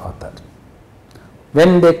particular author.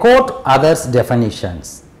 When they quote others'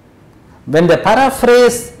 definitions, when they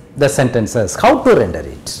paraphrase the sentences, how to render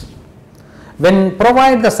it. When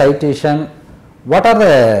provide the citation, what are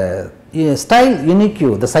the style unique,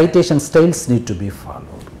 the citation styles need to be followed.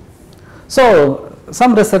 So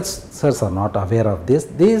some researchers are not aware of this.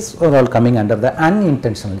 These are all coming under the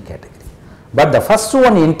unintentional category. But the first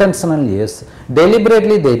one, intentional, is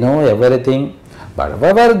deliberately they know everything, but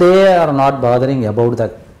however they are not bothering about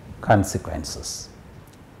the consequences.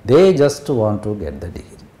 They just want to get the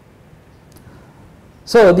degree.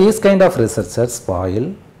 So, these kind of researchers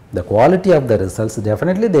spoil the quality of the results.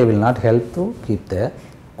 Definitely they will not help to keep the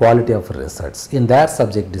quality of research in their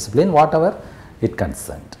subject discipline, whatever it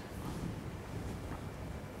concerned.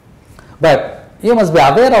 But you must be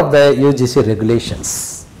aware of the UGC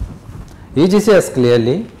regulations. UGC has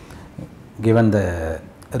clearly given the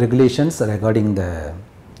regulations regarding the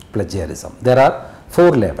plagiarism. There are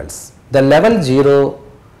 4 levels. The level 0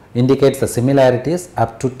 indicates the similarities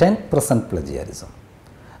up to 10% plagiarism.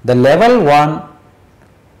 The level 1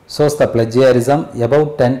 shows the plagiarism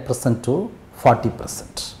above 10% to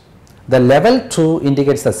 40%. The level 2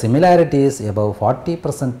 indicates the similarities above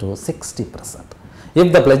 40% to 60%.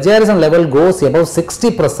 If the plagiarism level goes above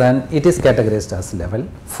 60%, it is categorized as level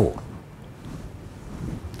 4.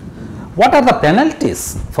 What are the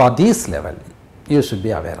penalties for this level? You should be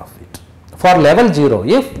aware of it. For level 0,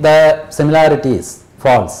 if the similarities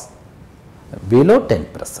falls below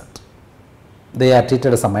 10%, they are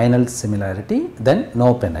treated as a minor similarity, then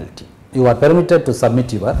no penalty. You are permitted to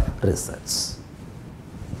submit your research.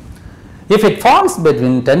 If it falls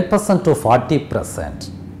between 10% to 40%,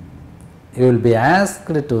 you will be asked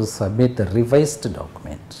to submit the revised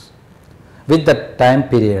document with the time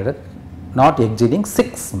period not exceeding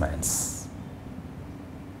 6 months.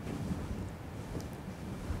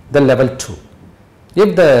 The level 2.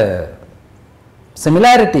 If the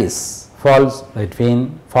similarities falls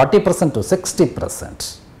between 40% to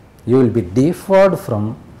 60%, you will be deferred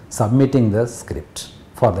from submitting the script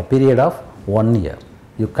for the period of 1 year.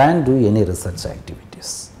 You can't do any research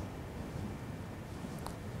activities.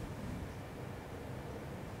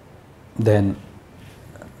 Then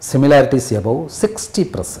similarities above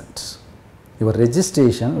 60%, your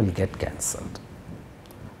registration will get cancelled.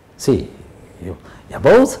 See,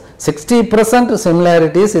 above 60%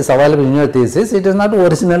 similarities is available in your thesis, it is not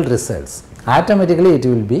original results. Automatically it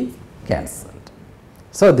will be cancelled.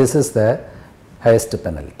 So, this is the highest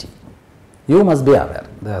penalty. You must be aware.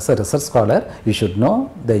 As a research scholar, you should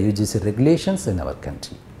know the UGC regulations in our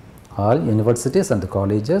country. All universities and the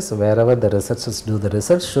colleges, wherever the researchers do the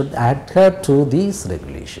research, should adhere to these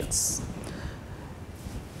regulations.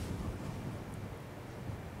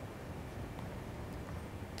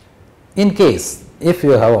 In case, if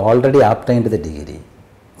you have already obtained the degree,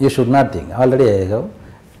 you should not think, already I have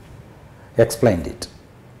explained it.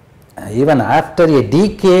 Even after a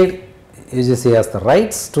decade, UGC has the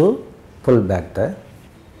rights to pull back the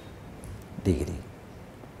degree.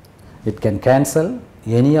 It can cancel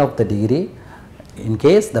any of the degree in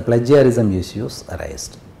case the plagiarism issues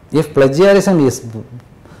arise. If plagiarism is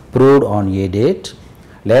proved on a date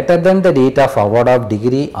later than the date of award of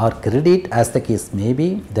degree or credit, as the case may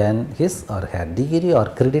be, then his or her degree or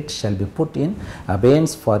credit shall be put in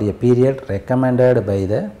abeyance for a period recommended by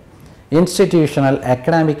the Institutional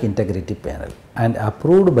Academic Integrity Panel and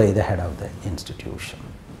approved by the head of the institution.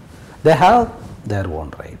 They have their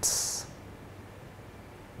own rights.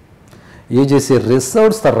 UGC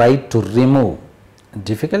reserves the right to remove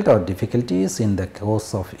difficulties in the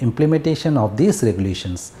course of implementation of these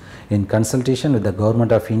regulations in consultation with the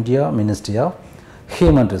Government of India, Ministry of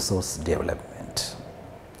Human Resource Development.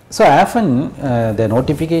 So, often the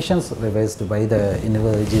notifications revised by the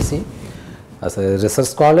UGC. As a research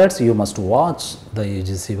scholars, you must watch the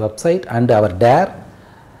UGC website and our DARE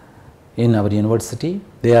in our university.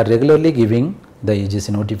 They are regularly giving the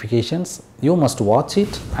UGC notifications. You must watch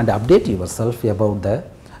it and update yourself about the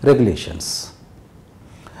regulations.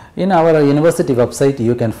 In our university website,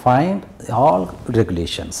 you can find all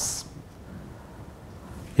regulations.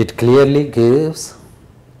 It clearly gives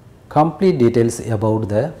complete details about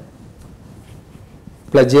the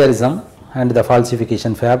plagiarism and the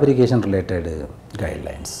falsification, fabrication related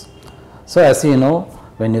guidelines. So, as you know,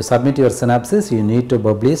 when you submit your synopsis, you need to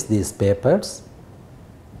publish these papers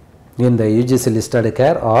in the UGC listed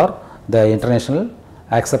care or the international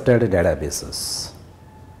accepted databases.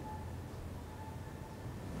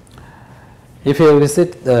 If you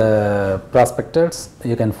visit the prospectus,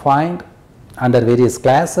 you can find under various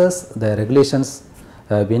classes the regulations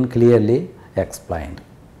have been clearly explained.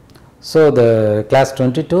 So, the class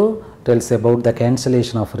 22 tells about the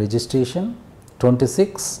cancellation of registration,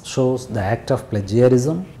 26 shows the act of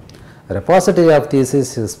plagiarism, repository of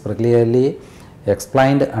thesis is clearly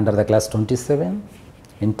explained under the class 27.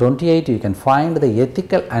 In 28 you can find the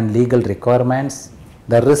ethical and legal requirements.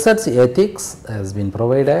 The research ethics has been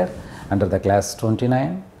provided under the class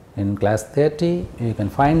 29. In class 30 you can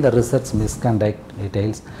find the research misconduct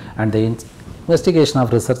details, and the investigation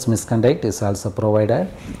of research misconduct is also provided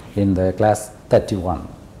in the class 31.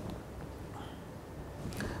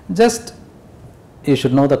 Just you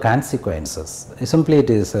should know the consequences. Simply it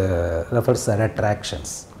is refers to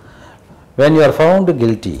retractions. When you are found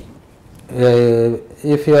guilty,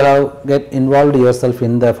 if you have get involved yourself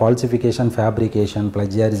in the falsification, fabrication,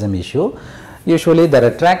 plagiarism issue, usually the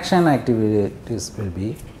retraction activities will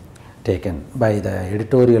be taken by the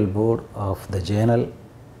editorial board of the journal.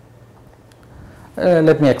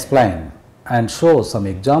 Let me explain and show some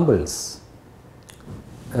examples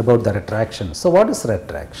about the retraction. So, what is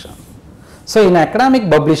retraction? So, in academic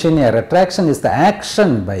publishing, a retraction is the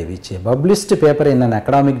action by which a published paper in an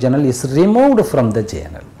academic journal is removed from the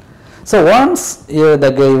journal. So, once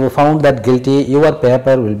you found that guilty, your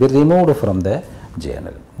paper will be removed from the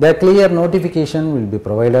journal. The clear notification will be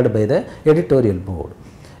provided by the editorial board.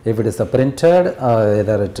 If it is a printed,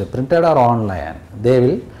 either it is printed or online, they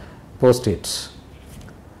will post it.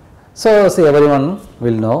 So, see, everyone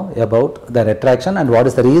will know about the retraction and what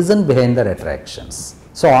is the reason behind the retractions.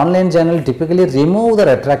 So, online journal typically remove the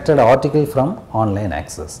retracted article from online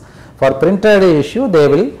access. For printed issue, they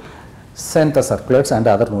will send the circulars and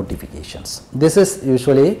other notifications. This is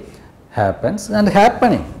usually happens and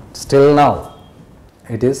happening still now.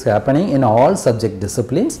 It is happening in all subject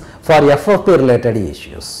disciplines for FFP related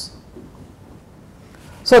issues.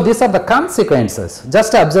 So, these are the consequences.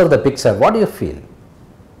 Just observe the picture. What do you feel?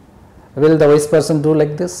 Will the wise person do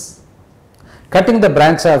like this? Cutting the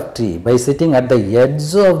branch of tree by sitting at the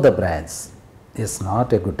edge of the branch is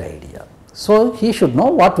not a good idea. So, he should know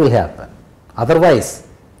what will happen. Otherwise,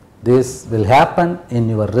 this will happen in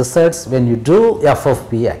your research when you do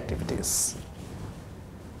FFP activities.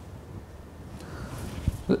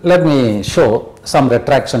 Let me show some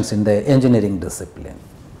retractions in the engineering discipline.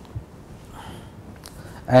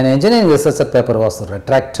 An engineering researcher paper was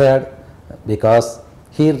retracted because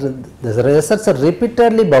the researcher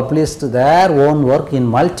repeatedly published their own work in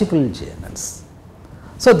multiple journals.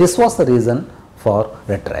 So, this was the reason for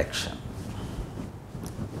retraction.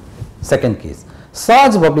 Second case,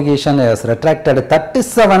 Sarge publication has retracted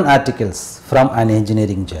 37 articles from an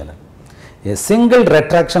engineering journal. A single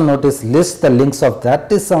retraction notice lists the links of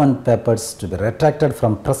 37 papers to be retracted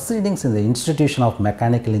from proceedings in the Institution of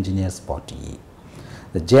Mechanical Engineers Part E,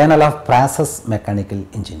 the Journal of Process Mechanical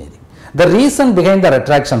Engineering. The reason behind the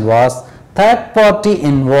retraction was third party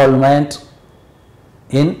involvement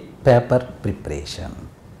in paper preparation.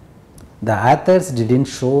 The authors did not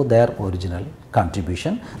show their original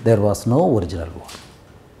contribution, there was no original work.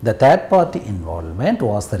 The third party involvement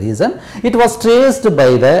was the reason. It was traced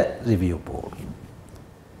by the review board.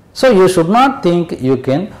 So, you should not think you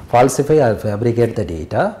can falsify or fabricate the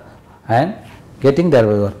data and getting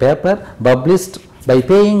your paper published by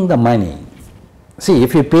paying the money. See,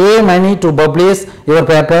 if you pay money to publish, your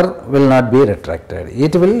paper will not be retracted.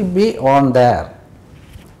 It will be on there.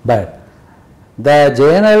 But the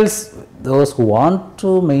journals, those who want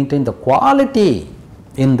to maintain the quality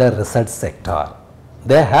in the research sector,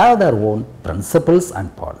 they have their own principles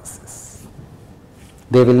and policies.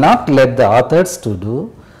 They will not let the authors to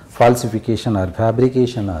do falsification or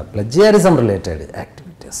fabrication or plagiarism related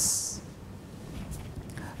activities.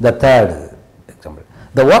 The third example,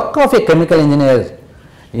 the work of a chemical engineer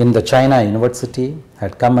in the China University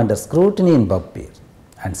had come under scrutiny in BubPeer,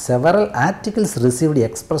 and several articles received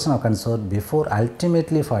expression of concern before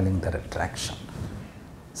ultimately filing the retraction.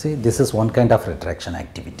 See, this is one kind of retraction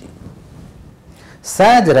activity.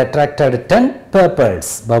 SAG retracted 10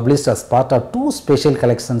 papers published as part of 2 special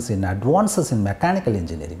collections in Advances in Mechanical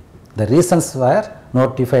Engineering. The reasons were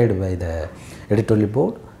notified by the editorial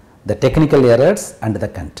board, the technical errors and the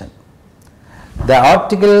content. The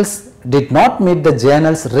articles did not meet the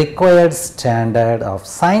journal's required standard of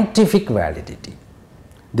scientific validity.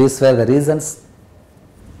 These were the reasons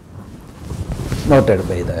noted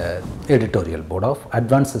by the editorial board of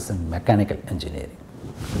Advances in Mechanical Engineering.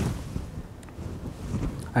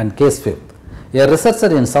 And case fifth, a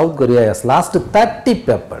researcher in South Korea has lost 30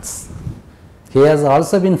 papers. He has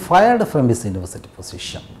also been fired from his university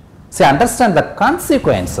position. See, understand the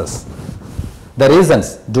consequences, the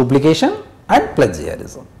reasons, duplication and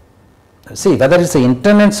plagiarism. See, whether it is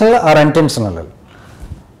intentional or unintentional,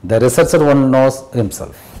 the researcher one knows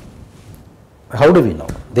himself. How do we know?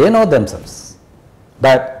 They know themselves,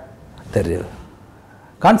 but the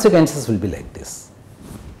consequences will be like this.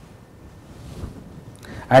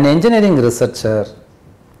 An engineering researcher,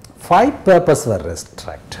 5 papers were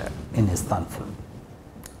retracted in Istanbul.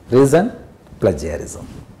 Reason? Plagiarism.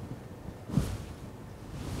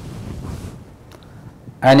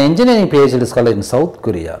 An engineering PhD scholar in South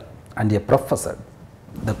Korea and a professor,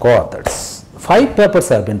 the co-authors, 5 papers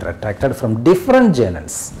have been retracted from different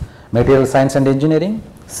journals: Material Science and Engineering,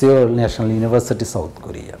 Seoul National University, South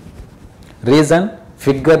Korea; Reason,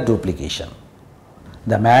 figure duplication,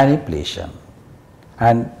 the manipulation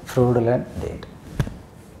and fraudulent data.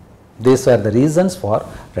 These were the reasons for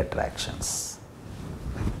retractions.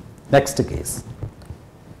 Next case.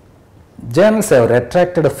 Journals have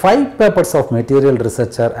retracted 5 papers of material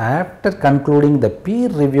researcher after concluding the peer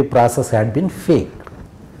review process had been faked.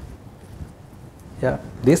 Yeah,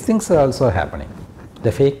 these things are also happening,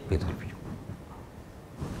 the fake peer review.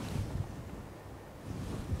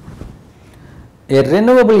 A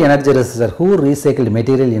renewable energy researcher who recycled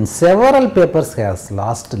material in several papers has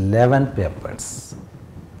lost 11 papers.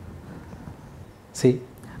 See,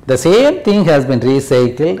 the same thing has been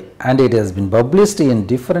recycled and it has been published in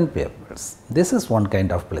different papers. This is one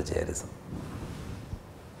kind of plagiarism.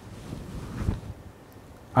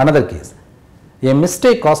 Another case, a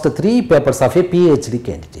mistake cost 3 papers of a Ph.D.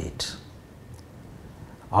 candidate.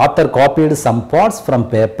 Author copied some parts from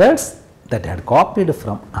papers that had copied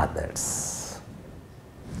from others.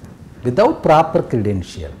 Without proper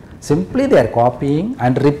credential, simply they are copying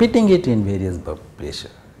and repeating it in various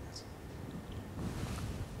publications.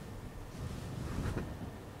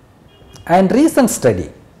 And recent study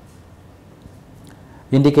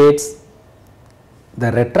indicates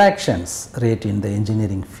the retractions rate in the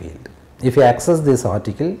engineering field. If you access this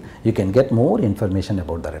article, you can get more information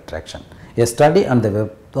about the retraction. A study on the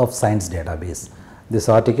Web of Science database. This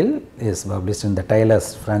article is published in the Taylor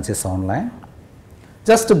Francis Online.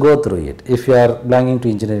 Just to go through it, if you are belonging to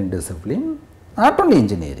engineering discipline, not only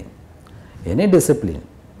engineering, any discipline,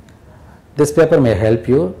 this paper may help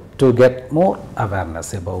you to get more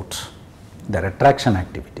awareness about the retraction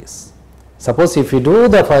activities. Suppose if you do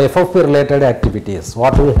the FFP related activities,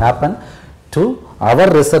 what will happen to our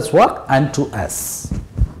research work and to us?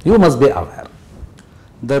 You must be aware.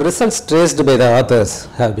 The results traced by the authors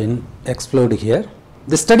have been explored here.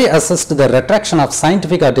 The study assessed the retraction of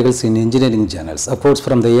scientific articles in engineering journals, of course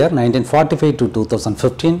from the year 1945 to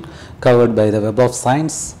 2015, covered by the Web of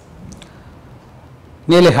Science.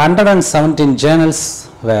 Nearly 117 journals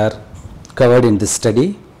were covered in this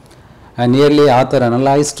study, and nearly author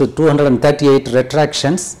analyzed 238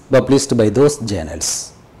 retractions published by those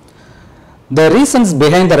journals. The reasons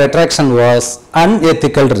behind the retraction was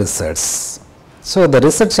unethical research. So the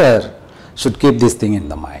researcher should keep this thing in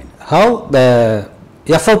the mind. How the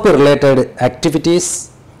FFP related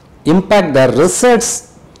activities impact the research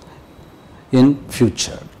in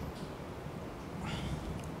future.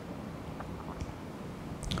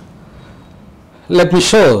 Let me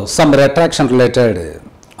show some retraction related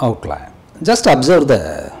outline. Just observe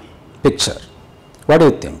the picture. What do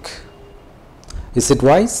you think? Is it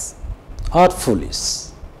wise or foolish?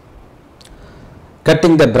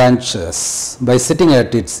 Cutting the branches by sitting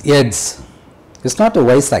at its ends is not a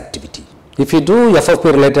wise activity. If you do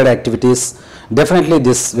FFP related activities, definitely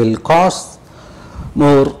this will cause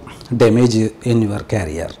more damage in your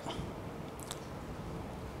career.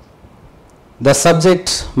 The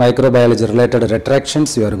subject microbiology related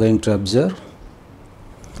retractions you are going to observe.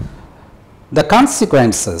 The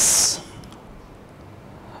consequences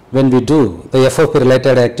when we do the FFP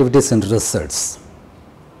related activities in research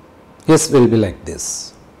will be like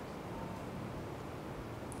this.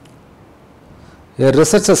 A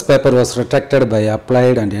researcher's paper was retracted by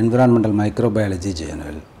Applied and Environmental Microbiology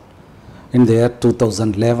Journal in the year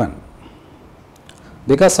 2011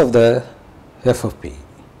 because of the FFP.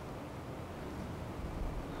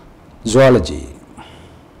 Zoology.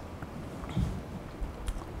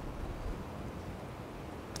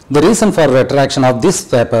 The reason for retraction of this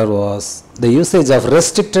paper was the usage of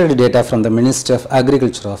restricted data from the Ministry of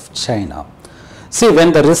Agriculture of China. See,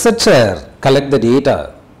 when the researcher collect the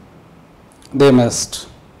data, they must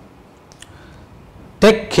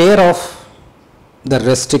take care of the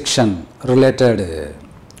restriction related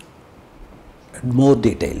more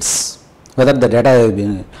details, whether the data has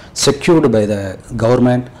been secured by the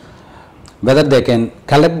government, whether they can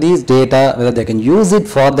collect these data, whether they can use it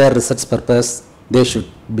for their research purpose. They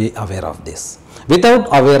should be aware of this. Without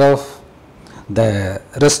aware of the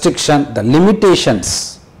restriction, the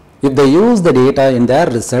limitations, if they use the data in their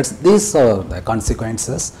research, these are the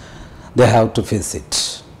consequences they have to face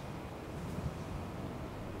it.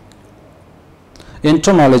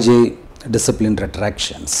 Entomology discipline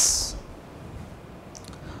retractions.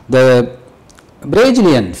 The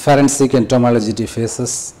Brazilian forensic entomology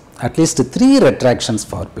faces at least 3 retractions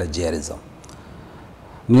for plagiarism.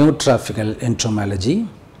 Neotrophical entomology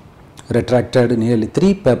retracted nearly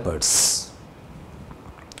 3 papers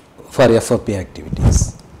for FFP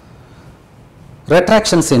activities.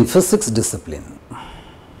 Retractions in physics discipline.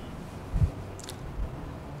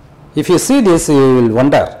 If you see this, you will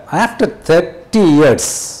wonder, after 30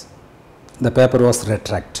 years, the paper was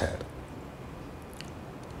retracted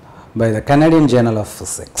by the Canadian Journal of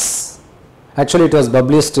Physics. Actually, it was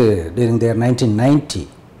published during the year 1990.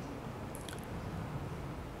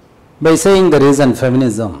 By saying the reason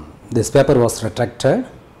feminism, this paper was retracted.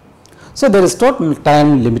 So there is total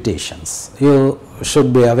time limitations. You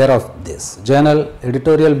should be aware of this. Journal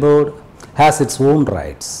editorial board has its own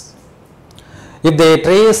rights. If they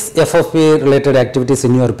trace FFP related activities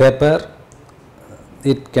in your paper,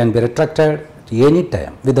 it can be retracted at any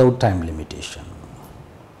time without time limitation.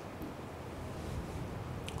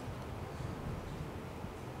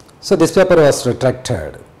 So this paper was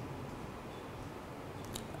retracted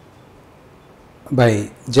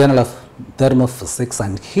by Journal of Thermophysics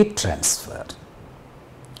and Heat Transfer.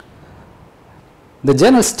 The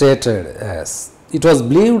journal stated as it was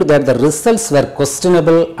believed that the results were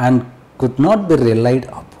questionable and could not be relied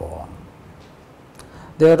upon.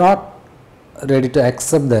 They were not ready to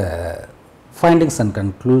accept the findings and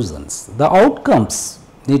conclusions. The outcomes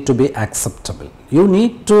need to be acceptable. You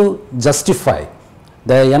need to justify.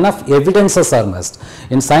 Enough evidences are must.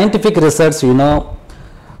 In scientific research, you know,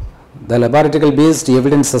 the laboratory based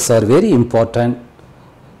evidences are very important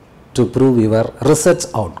to prove your research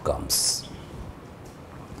outcomes.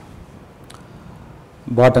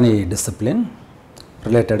 Botany discipline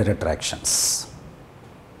related retractions.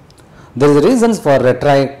 The reasons for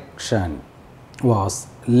retraction was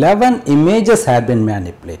 11 images had been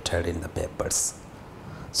manipulated in the papers.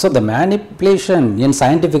 So the manipulation in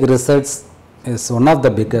scientific research is one of the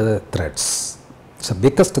bigger threats. It's the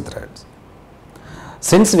biggest threat.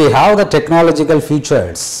 Since we have the technological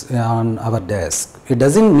features on our desk, it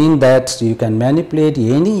doesn't mean that you can manipulate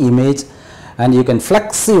any image and you can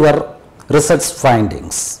flex your research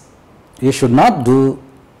findings. You should not do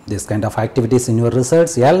this kind of activities in your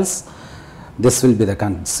research, else this will be the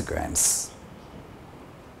consequence.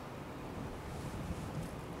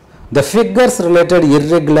 The figures related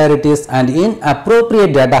irregularities and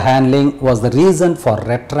inappropriate data handling was the reason for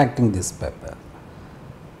retracting this paper.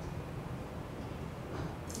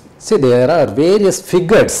 See, there are various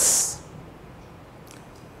figures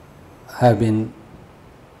have been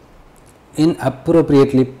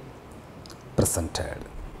inappropriately presented.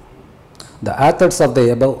 The authors of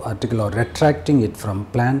the above article are retracting it from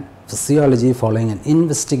plant physiology following an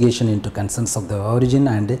investigation into concerns of the origin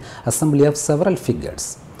and assembly of several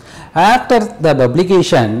figures. After the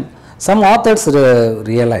publication, some authors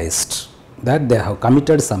realized that they have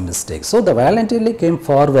committed some mistakes. So they voluntarily came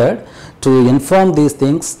forward to inform these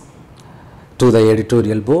things to the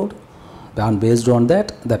editorial board, and based on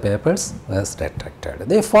that the papers was retracted.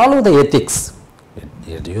 They follow the ethics.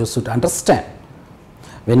 You should understand.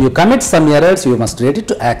 When you commit some errors, you must be ready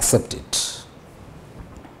to accept it.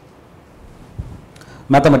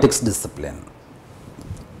 Mathematics discipline.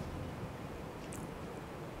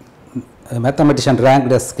 A mathematician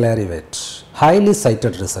ranked as Clarivate, highly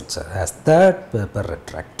cited researcher, has third paper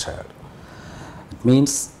retracted. It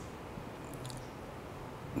means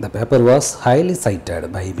the paper was highly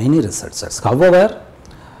cited by many researchers. However,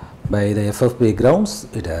 by the FFP grounds,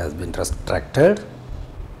 it has been retracted.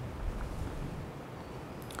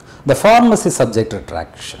 The pharmacy subject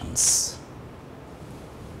retractions.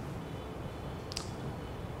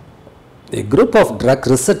 A group of drug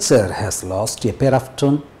researchers has lost a pair of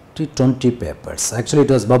 2020 papers. Actually,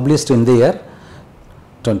 it was published in the year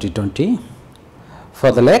 2020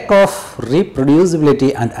 for the lack of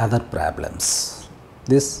reproducibility and other problems.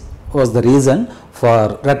 This was the reason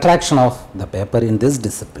for retraction of the paper in this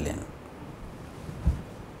discipline.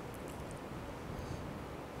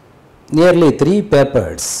 Nearly 3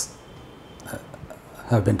 papers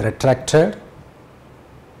have been retracted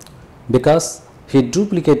because he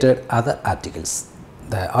duplicated other articles.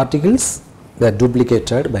 The articles were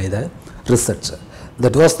duplicated by the researcher.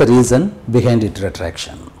 That was the reason behind its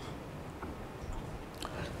retraction.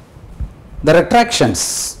 The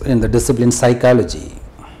retractions in the discipline psychology.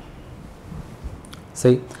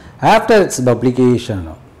 See, after its publication,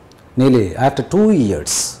 nearly after 2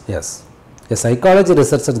 years, yes, a psychology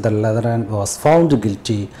researcher at the other end was found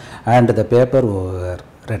guilty and the paper was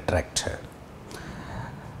retracted.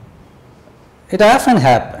 It often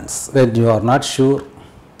happens when you are not sure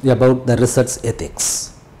about the research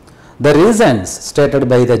ethics. The reasons stated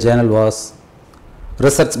by the journal was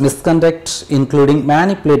research misconduct, including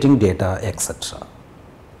manipulating data, etc.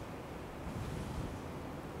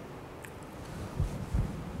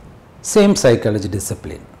 Same psychology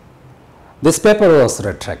discipline. This paper was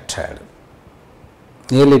retracted.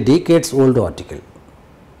 Nearly decades old article.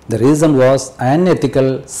 The reason was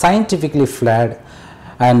unethical, scientifically flawed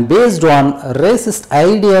and based on racist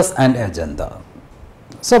ideas and agenda.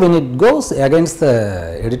 So, when it goes against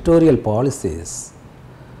the editorial policies,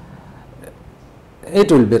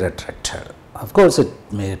 it will be retracted. Of course, it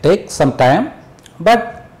may take some time,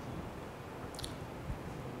 but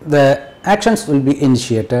the actions will be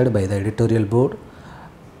initiated by the editorial board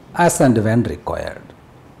as and when required.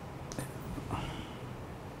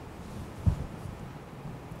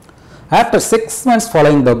 After 6 months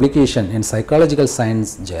following publication in Psychological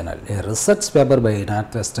Science Journal, a research paper by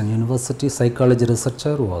Northwestern University psychology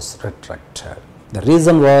researcher was retracted. The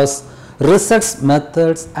reason was research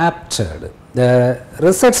methods apted. The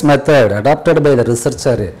research method adopted by the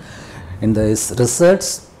researcher in this research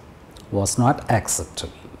was not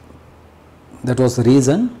acceptable. That was the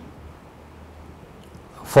reason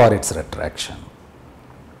for its retraction.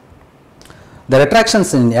 The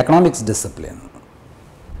retractions in economics discipline.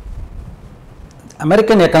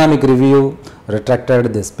 American Economic Review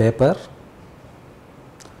retracted this paper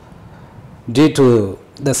due to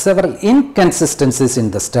the several inconsistencies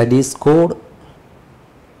in the studies code,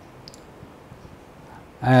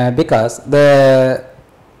 because the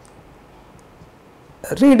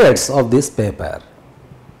readers of this paper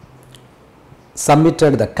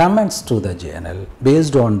submitted the comments to the journal.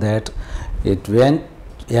 Based on that, it went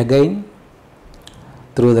again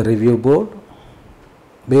through the review board.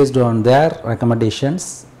 Based on their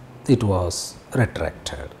recommendations, it was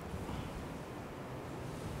retracted.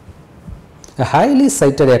 A highly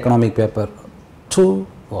cited economic paper too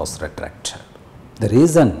was retracted. The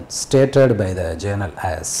reason stated by the journal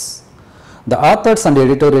as the authors and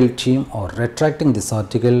editorial team are retracting this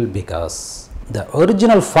article because the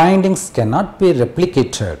original findings cannot be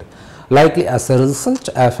replicated, likely as a result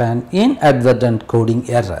of an inadvertent coding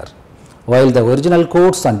error. While the original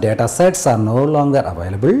codes and data sets are no longer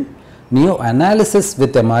available, new analysis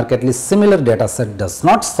with a markedly similar data set does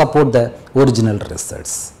not support the original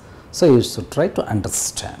results. So, you should try to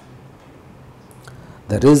understand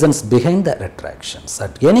the reasons behind the retractions.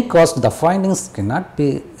 At any cost, the findings cannot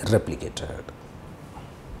be replicated.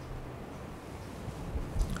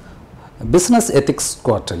 Business Ethics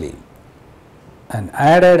Quarterly and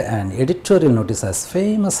added an editorial notice as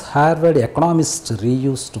famous Harvard economist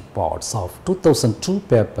reused parts of 2002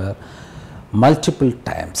 paper multiple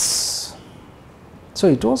times. So,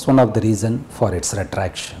 it was one of the reasons for its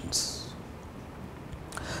retractions.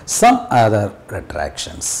 Some other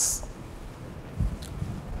retractions.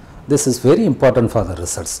 This is very important for the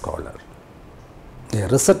research scholar. A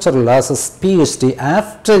researcher loses Ph.D.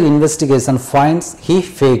 after investigation finds he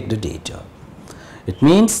faked data. It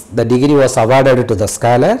means the degree was awarded to the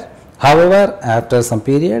scholar. However, after some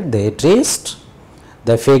period, they traced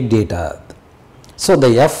the fake data. So, the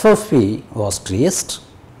FFP was traced.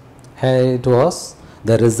 It was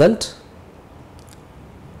the result.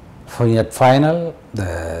 At final,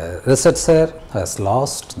 the researcher has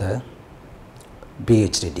lost the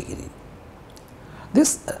PhD degree.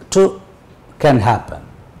 This too can happen.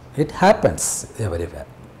 It happens everywhere.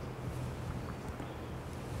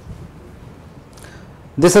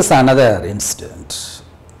 This is another incident.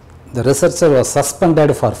 The researcher was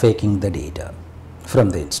suspended for faking the data from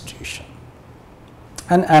the institution.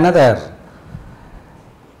 And another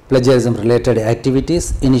plagiarism related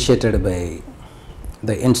activities initiated by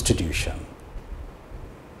the institution.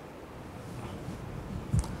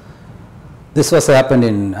 This was happened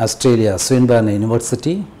in Australia, Swinburne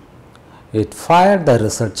University. It fired the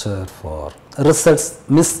researcher for research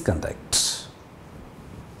misconduct.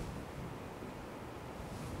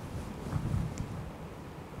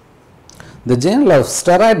 The Journal of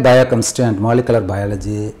Steroid Biochemistry and Molecular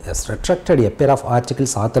Biology has retracted a pair of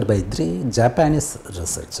articles authored by 3 Japanese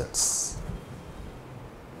researchers.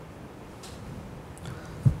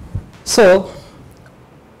 So,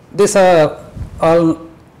 these are all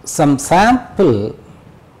some sample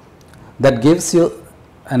that gives you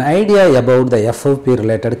an idea about the FFP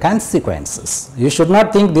related consequences. You should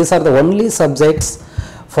not think these are the only subjects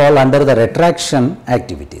fall under the retraction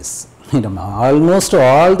activities. Almost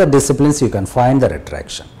all the disciplines you can find the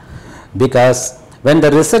retraction, because when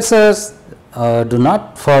the researchers do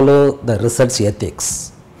not follow the research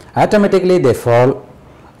ethics, automatically they fall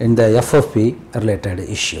in the FFP related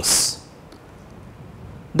issues.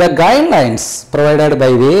 The guidelines provided by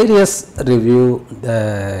various review,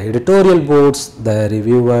 the editorial boards, the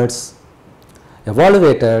reviewers,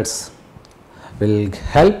 evaluators will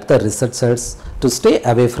help the researchers to stay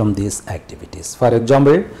away from these activities. For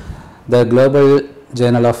example, the Global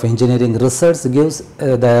Journal of Engineering Research gives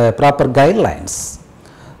the proper guidelines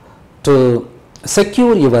to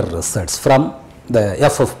secure your research from the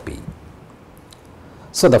FFP.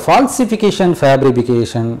 So, the falsification,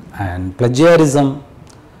 fabrication and plagiarism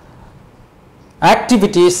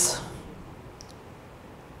activities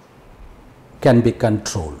can be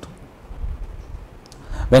controlled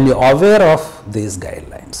when you are aware of these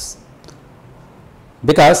guidelines,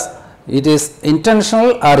 because it is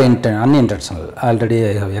intentional or unintentional. Already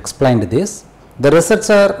I have explained this. The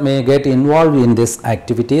researcher may get involved in these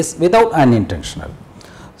activities without unintentional.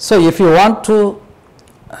 So, if you want to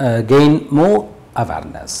gain more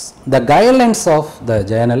awareness, the guidelines of the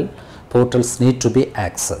journal portals need to be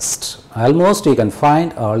accessed. Almost you can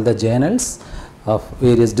find all the journals of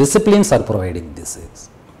various disciplines are providing this.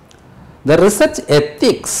 The research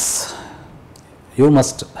ethics, you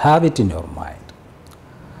must have it in your mind.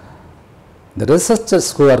 The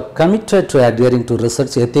researchers who are committed to adhering to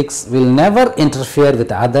research ethics will never interfere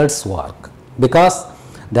with others' work, because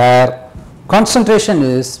their concentration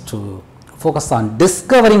is to focus on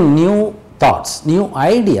discovering new thoughts, new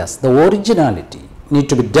ideas. The originality need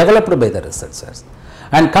to be developed by the researchers,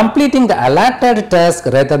 and completing the allotted task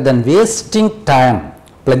rather than wasting time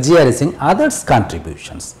plagiarizing others'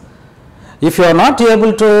 contributions. If you are not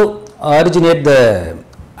able to originate the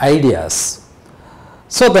ideas,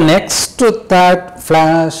 so the next thought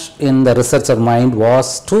flash in the researcher mind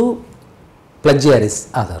was to plagiarize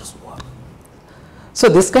others' work. So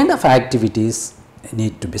this kind of activities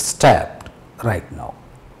need to be stopped right now.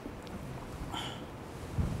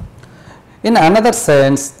 In another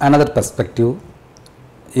sense, another perspective,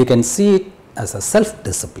 you can see it as a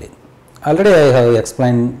self-discipline. Already I have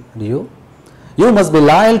explained to you, you must be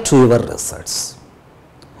loyal to your research.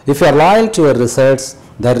 If you are loyal to your research,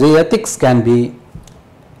 the ethics can be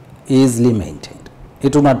easily maintained.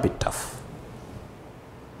 It will not be tough.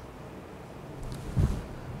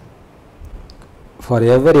 For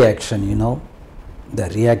every action, the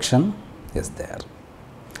reaction is there.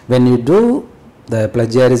 When you do the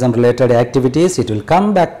plagiarism related activities, it will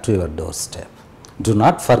come back to your doorstep. Do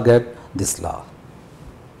not forget this law.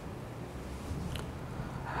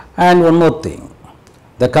 And one more thing,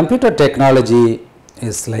 the computer technology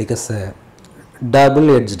is like a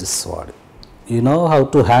double-edged sword. You know how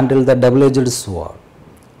to handle the double-edged sword.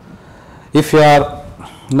 If you are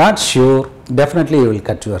not sure, definitely you will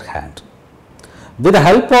cut your hand. With the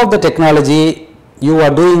help of the technology, you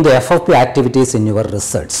are doing the FFP activities in your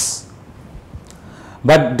research.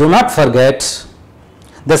 But do not forget,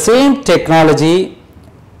 the same technology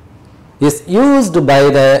is used by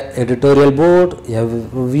the editorial board,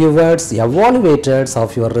 reviewers, evaluators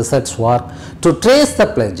of your research work to trace the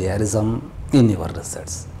plagiarism in your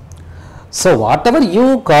research. So whatever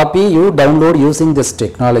you copy, you download using this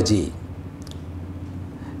technology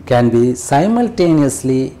can be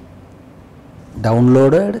simultaneously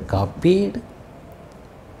downloaded, copied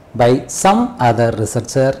by some other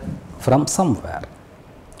researcher from somewhere.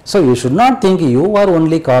 So you should not think you are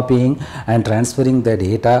only copying and transferring the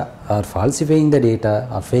data or falsifying the data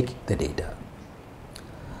or faking the data.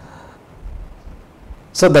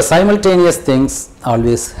 So the simultaneous things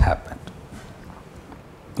always happen.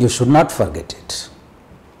 You should not forget it.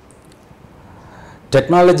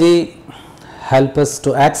 Technology helps us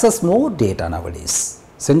to access more data nowadays.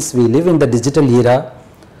 Since we live in the digital era,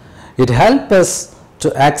 it helps us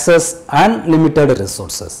to access unlimited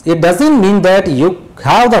resources. It doesn't mean that you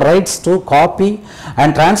have the rights to copy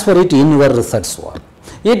and transfer it in your research work.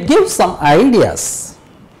 It gives some ideas.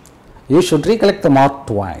 You should recollect the Mark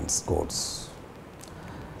Twain's quotes.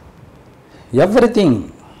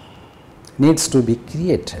 Everything needs to be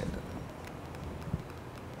created.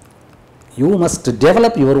 You must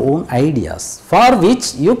develop your own ideas, for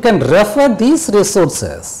which you can refer these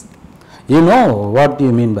resources. You know what do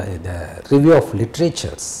you mean by the review of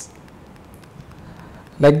literatures.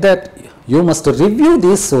 Like that, you must review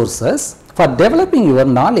these sources for developing your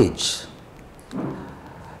knowledge.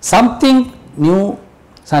 Something new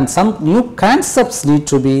and some new concepts need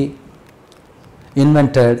to be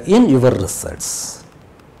invented in your research.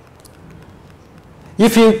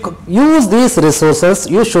 If you use these resources,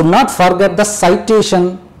 you should not forget the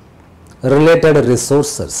citation related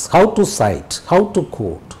resources, how to cite, how to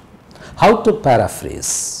quote, how to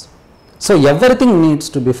paraphrase. So everything needs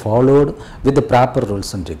to be followed with the proper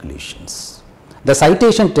rules and regulations. The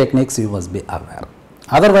citation techniques you must be aware.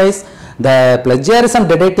 Otherwise, the plagiarism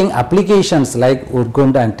detecting applications like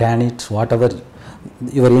Urgund and Tanit, whatever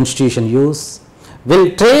your institution use,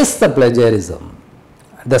 will trace the plagiarism.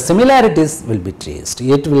 The similarities will be traced.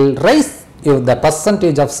 It will raise the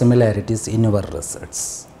percentage of similarities in your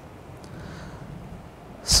research.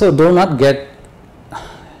 So do not get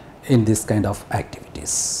in this kind of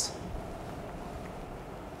activities.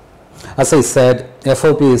 As I said,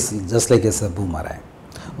 FOP is just like a boomerang.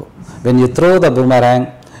 When you throw the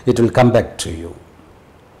boomerang, it will come back to you.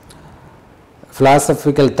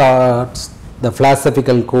 philosophical thoughts, the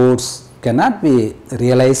philosophical quotes cannot be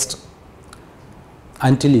realized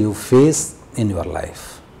until you face in your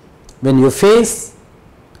life. When you face,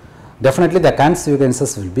 definitely the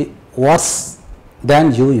consequences will be worse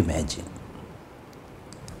than you imagine.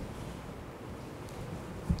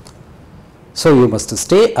 So you must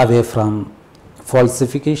stay away from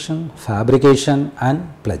falsification, fabrication and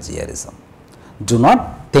plagiarism. Do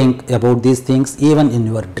not think about these things even in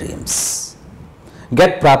your dreams.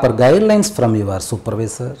 Get proper guidelines from your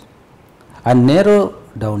supervisor and narrow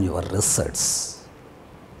down your research.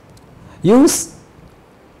 Use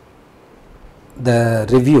the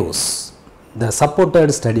reviews, the supported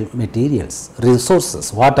study materials,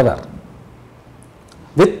 resources, whatever,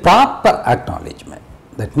 with proper acknowledgement.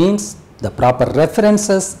 That means the proper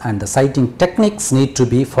references and the citing techniques need to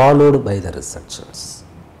be followed by the researchers.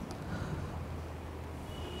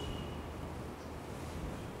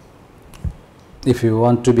 If you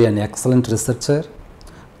want to be an excellent researcher,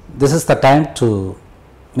 this is the time to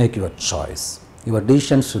make your choice. Your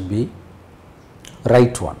decision should be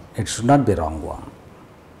right one. It should not be wrong one.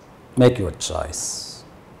 Make your choice.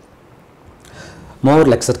 More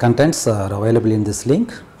lecture contents are available in this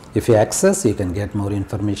link. If you access, you can get more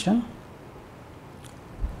information.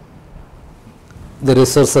 The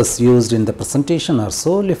resources used in the presentation are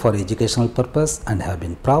solely for educational purpose and have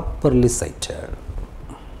been properly cited.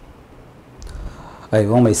 I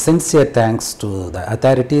owe my sincere thanks to the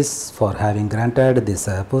authorities for having granted this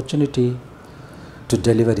opportunity to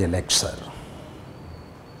deliver a lecture.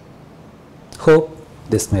 Hope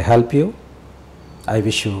this may help you. I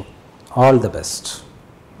wish you all the best.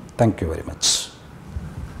 Thank you very much.